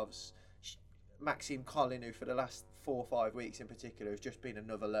 centre-halves, Maxime Collin, who for the last 4 or 5 weeks in particular has just been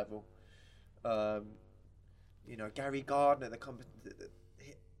another level. Gary Gardner,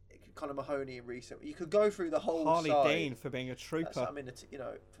 Conor Mahoney in recent. You could go through the whole Harley side. Dean for being a trooper.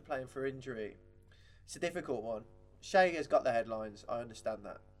 For playing for injury. It's a difficult one. Shea has got the headlines. I understand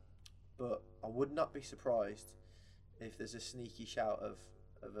that, but I would not be surprised if there's a sneaky shout of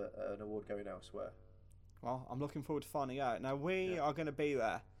an award going elsewhere. Well, I'm looking forward to finding out. Now, we are going to be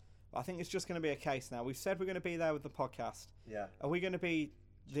there. I think it's just going to be a case now. We've said we're going to be there with the podcast. Yeah. Are we going to be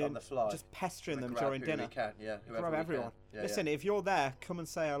on the fly, just pestering them grab during who dinner? We can. Yeah, grab everyone. Yeah, Listen, if you're there, come and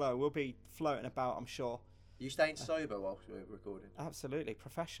say hello. We'll be floating about, I'm sure. Are you staying sober whilst we're recording? Absolutely.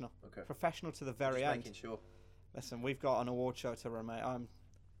 Professional. Okay. Professional to the very end. Making sure. Listen, we've got an award show to run, mate. I'm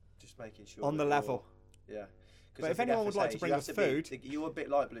just making sure. On the level. Yeah. But if anyone would like to bring us food... You're a bit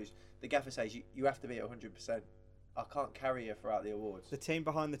like Blues. The gaffer says you have to be at 100%. I can't carry you throughout the awards. The team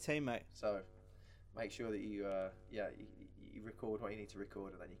behind the team, mate. So, make sure that you record what you need to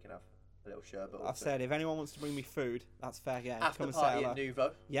record, and then you can have a little sherbet. I've said, if anyone wants to bring me food, that's fair game. After come and party say hello. at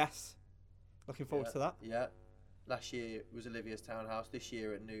Nouveau. Yes. Looking forward to that. Yeah. Last year was Olivia's Townhouse. This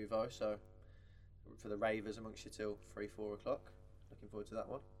year at Nouveau. So, for the ravers amongst you till 3-4 o'clock. Looking forward to that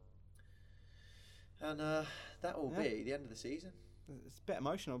one. And that will be the end of the season. It's a bit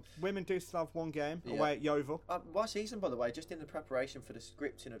emotional. Women do still have one game away at Yeovil. What season, by the way? Just in the preparation for the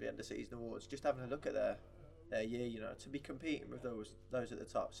scripting of the end of season awards, just having a look at their year, to be competing with those at the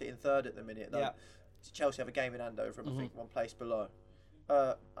top, sitting third at the minute. Though, Chelsea have a game in hand over them, I think, one place below.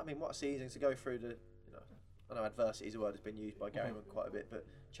 What a season to go through the. I know adversity is a word that's been used by Gary quite a bit, but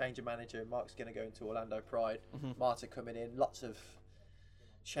change of manager. Mark's going to go into Orlando Pride. Marta coming in, lots of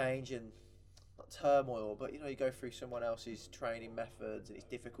change and not turmoil, but you go through someone else's training methods and it's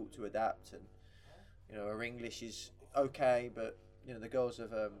difficult to adapt. And her English is okay, but the girls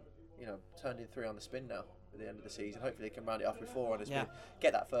have turned in 3 on the spin now at the end of the season. Hopefully they can round it off with 4 on the spin,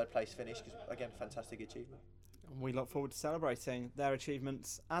 get that 3rd place finish, because again, fantastic achievement. We look forward to celebrating their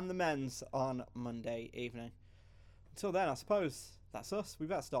achievements and the men's on Monday evening. Until then, I suppose that's us. We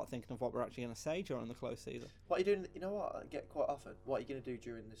better start thinking of what we're actually going to say during the close season. What are you doing? You know what? I get quite often. What are you going to do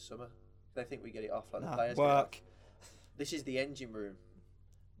during this summer? They think we get it off like the players. Work. This is the engine room.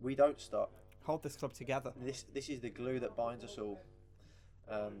 We don't stop. Hold this club together. This is the glue that binds us all.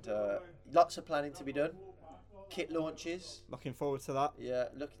 And lots of planning to be done. Kit launches. Looking forward to that. Yeah,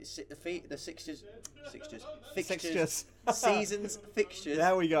 look, the fixtures. Seasons fixtures.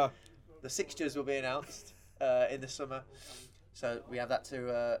 There we go. The fixtures will be announced in the summer. So we have that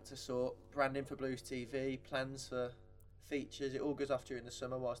to sort. Branding for Blues TV, plans for features. It all goes off during the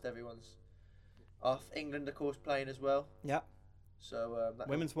summer whilst everyone's off. England, of course, playing as well. Yeah. So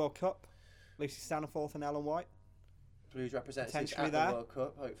Women's World Cup. Lucy Staniforth and Ellen White. Blues representatives at the World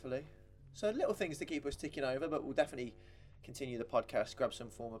Cup, hopefully. So little things to keep us ticking over, but we'll definitely continue the podcast, grab some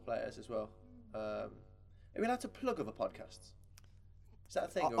former players as well. Are we allowed to plug other podcasts? Is that a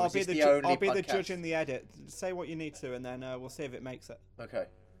thing? I'll be the judge in the edit. Say what you need to, and then we'll see if it makes it. Okay.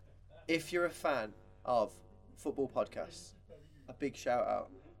 If you're a fan of football podcasts, a big shout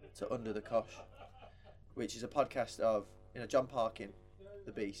out to Under the Cosh, which is a podcast of John Parkin,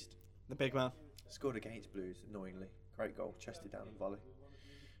 the beast, the big man, scored against Blues annoyingly. Great goal, chested down and volley.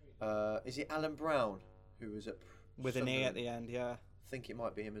 Is it Alan Brown who was at with an E at the end? Yeah, I think it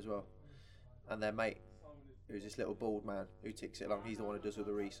might be him as well. And their mate, who's this little bald man who ticks it along. He's the one who does all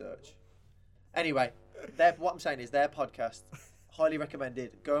the research. Anyway, what I'm saying is their podcast, highly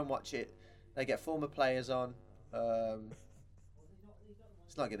recommended. Go and watch it. They get former players on.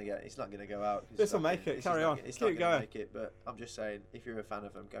 It's not gonna go out. This will make it. Carry on. It's not gonna make it. But I'm just saying, if you're a fan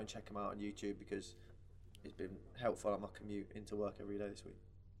of them, go and check them out on YouTube, because it's been helpful on my commute into work every day this week.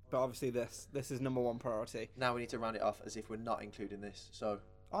 But obviously, this is number one priority. Now we need to round it off as if we're not including this. So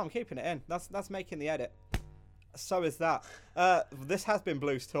I'm keeping it in. That's making the edit. So is that. This has been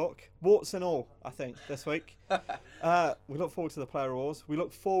Blues Talk, warts and all, I think, this week. We look forward to the Player Awards. We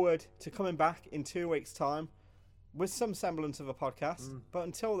look forward to coming back in 2 weeks' time with some semblance of a podcast. But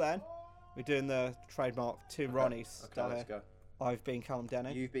until then, we're doing the trademark two Ronnies. Okay, let's go. I've been Callum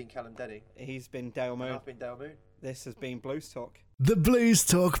Denning. You've been Callum Denning. He's been Dale Moon. And I've been Dale Moon. This has been Blues Talk. The Blues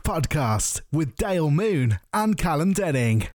Talk podcast with Dale Moon and Callum Denning.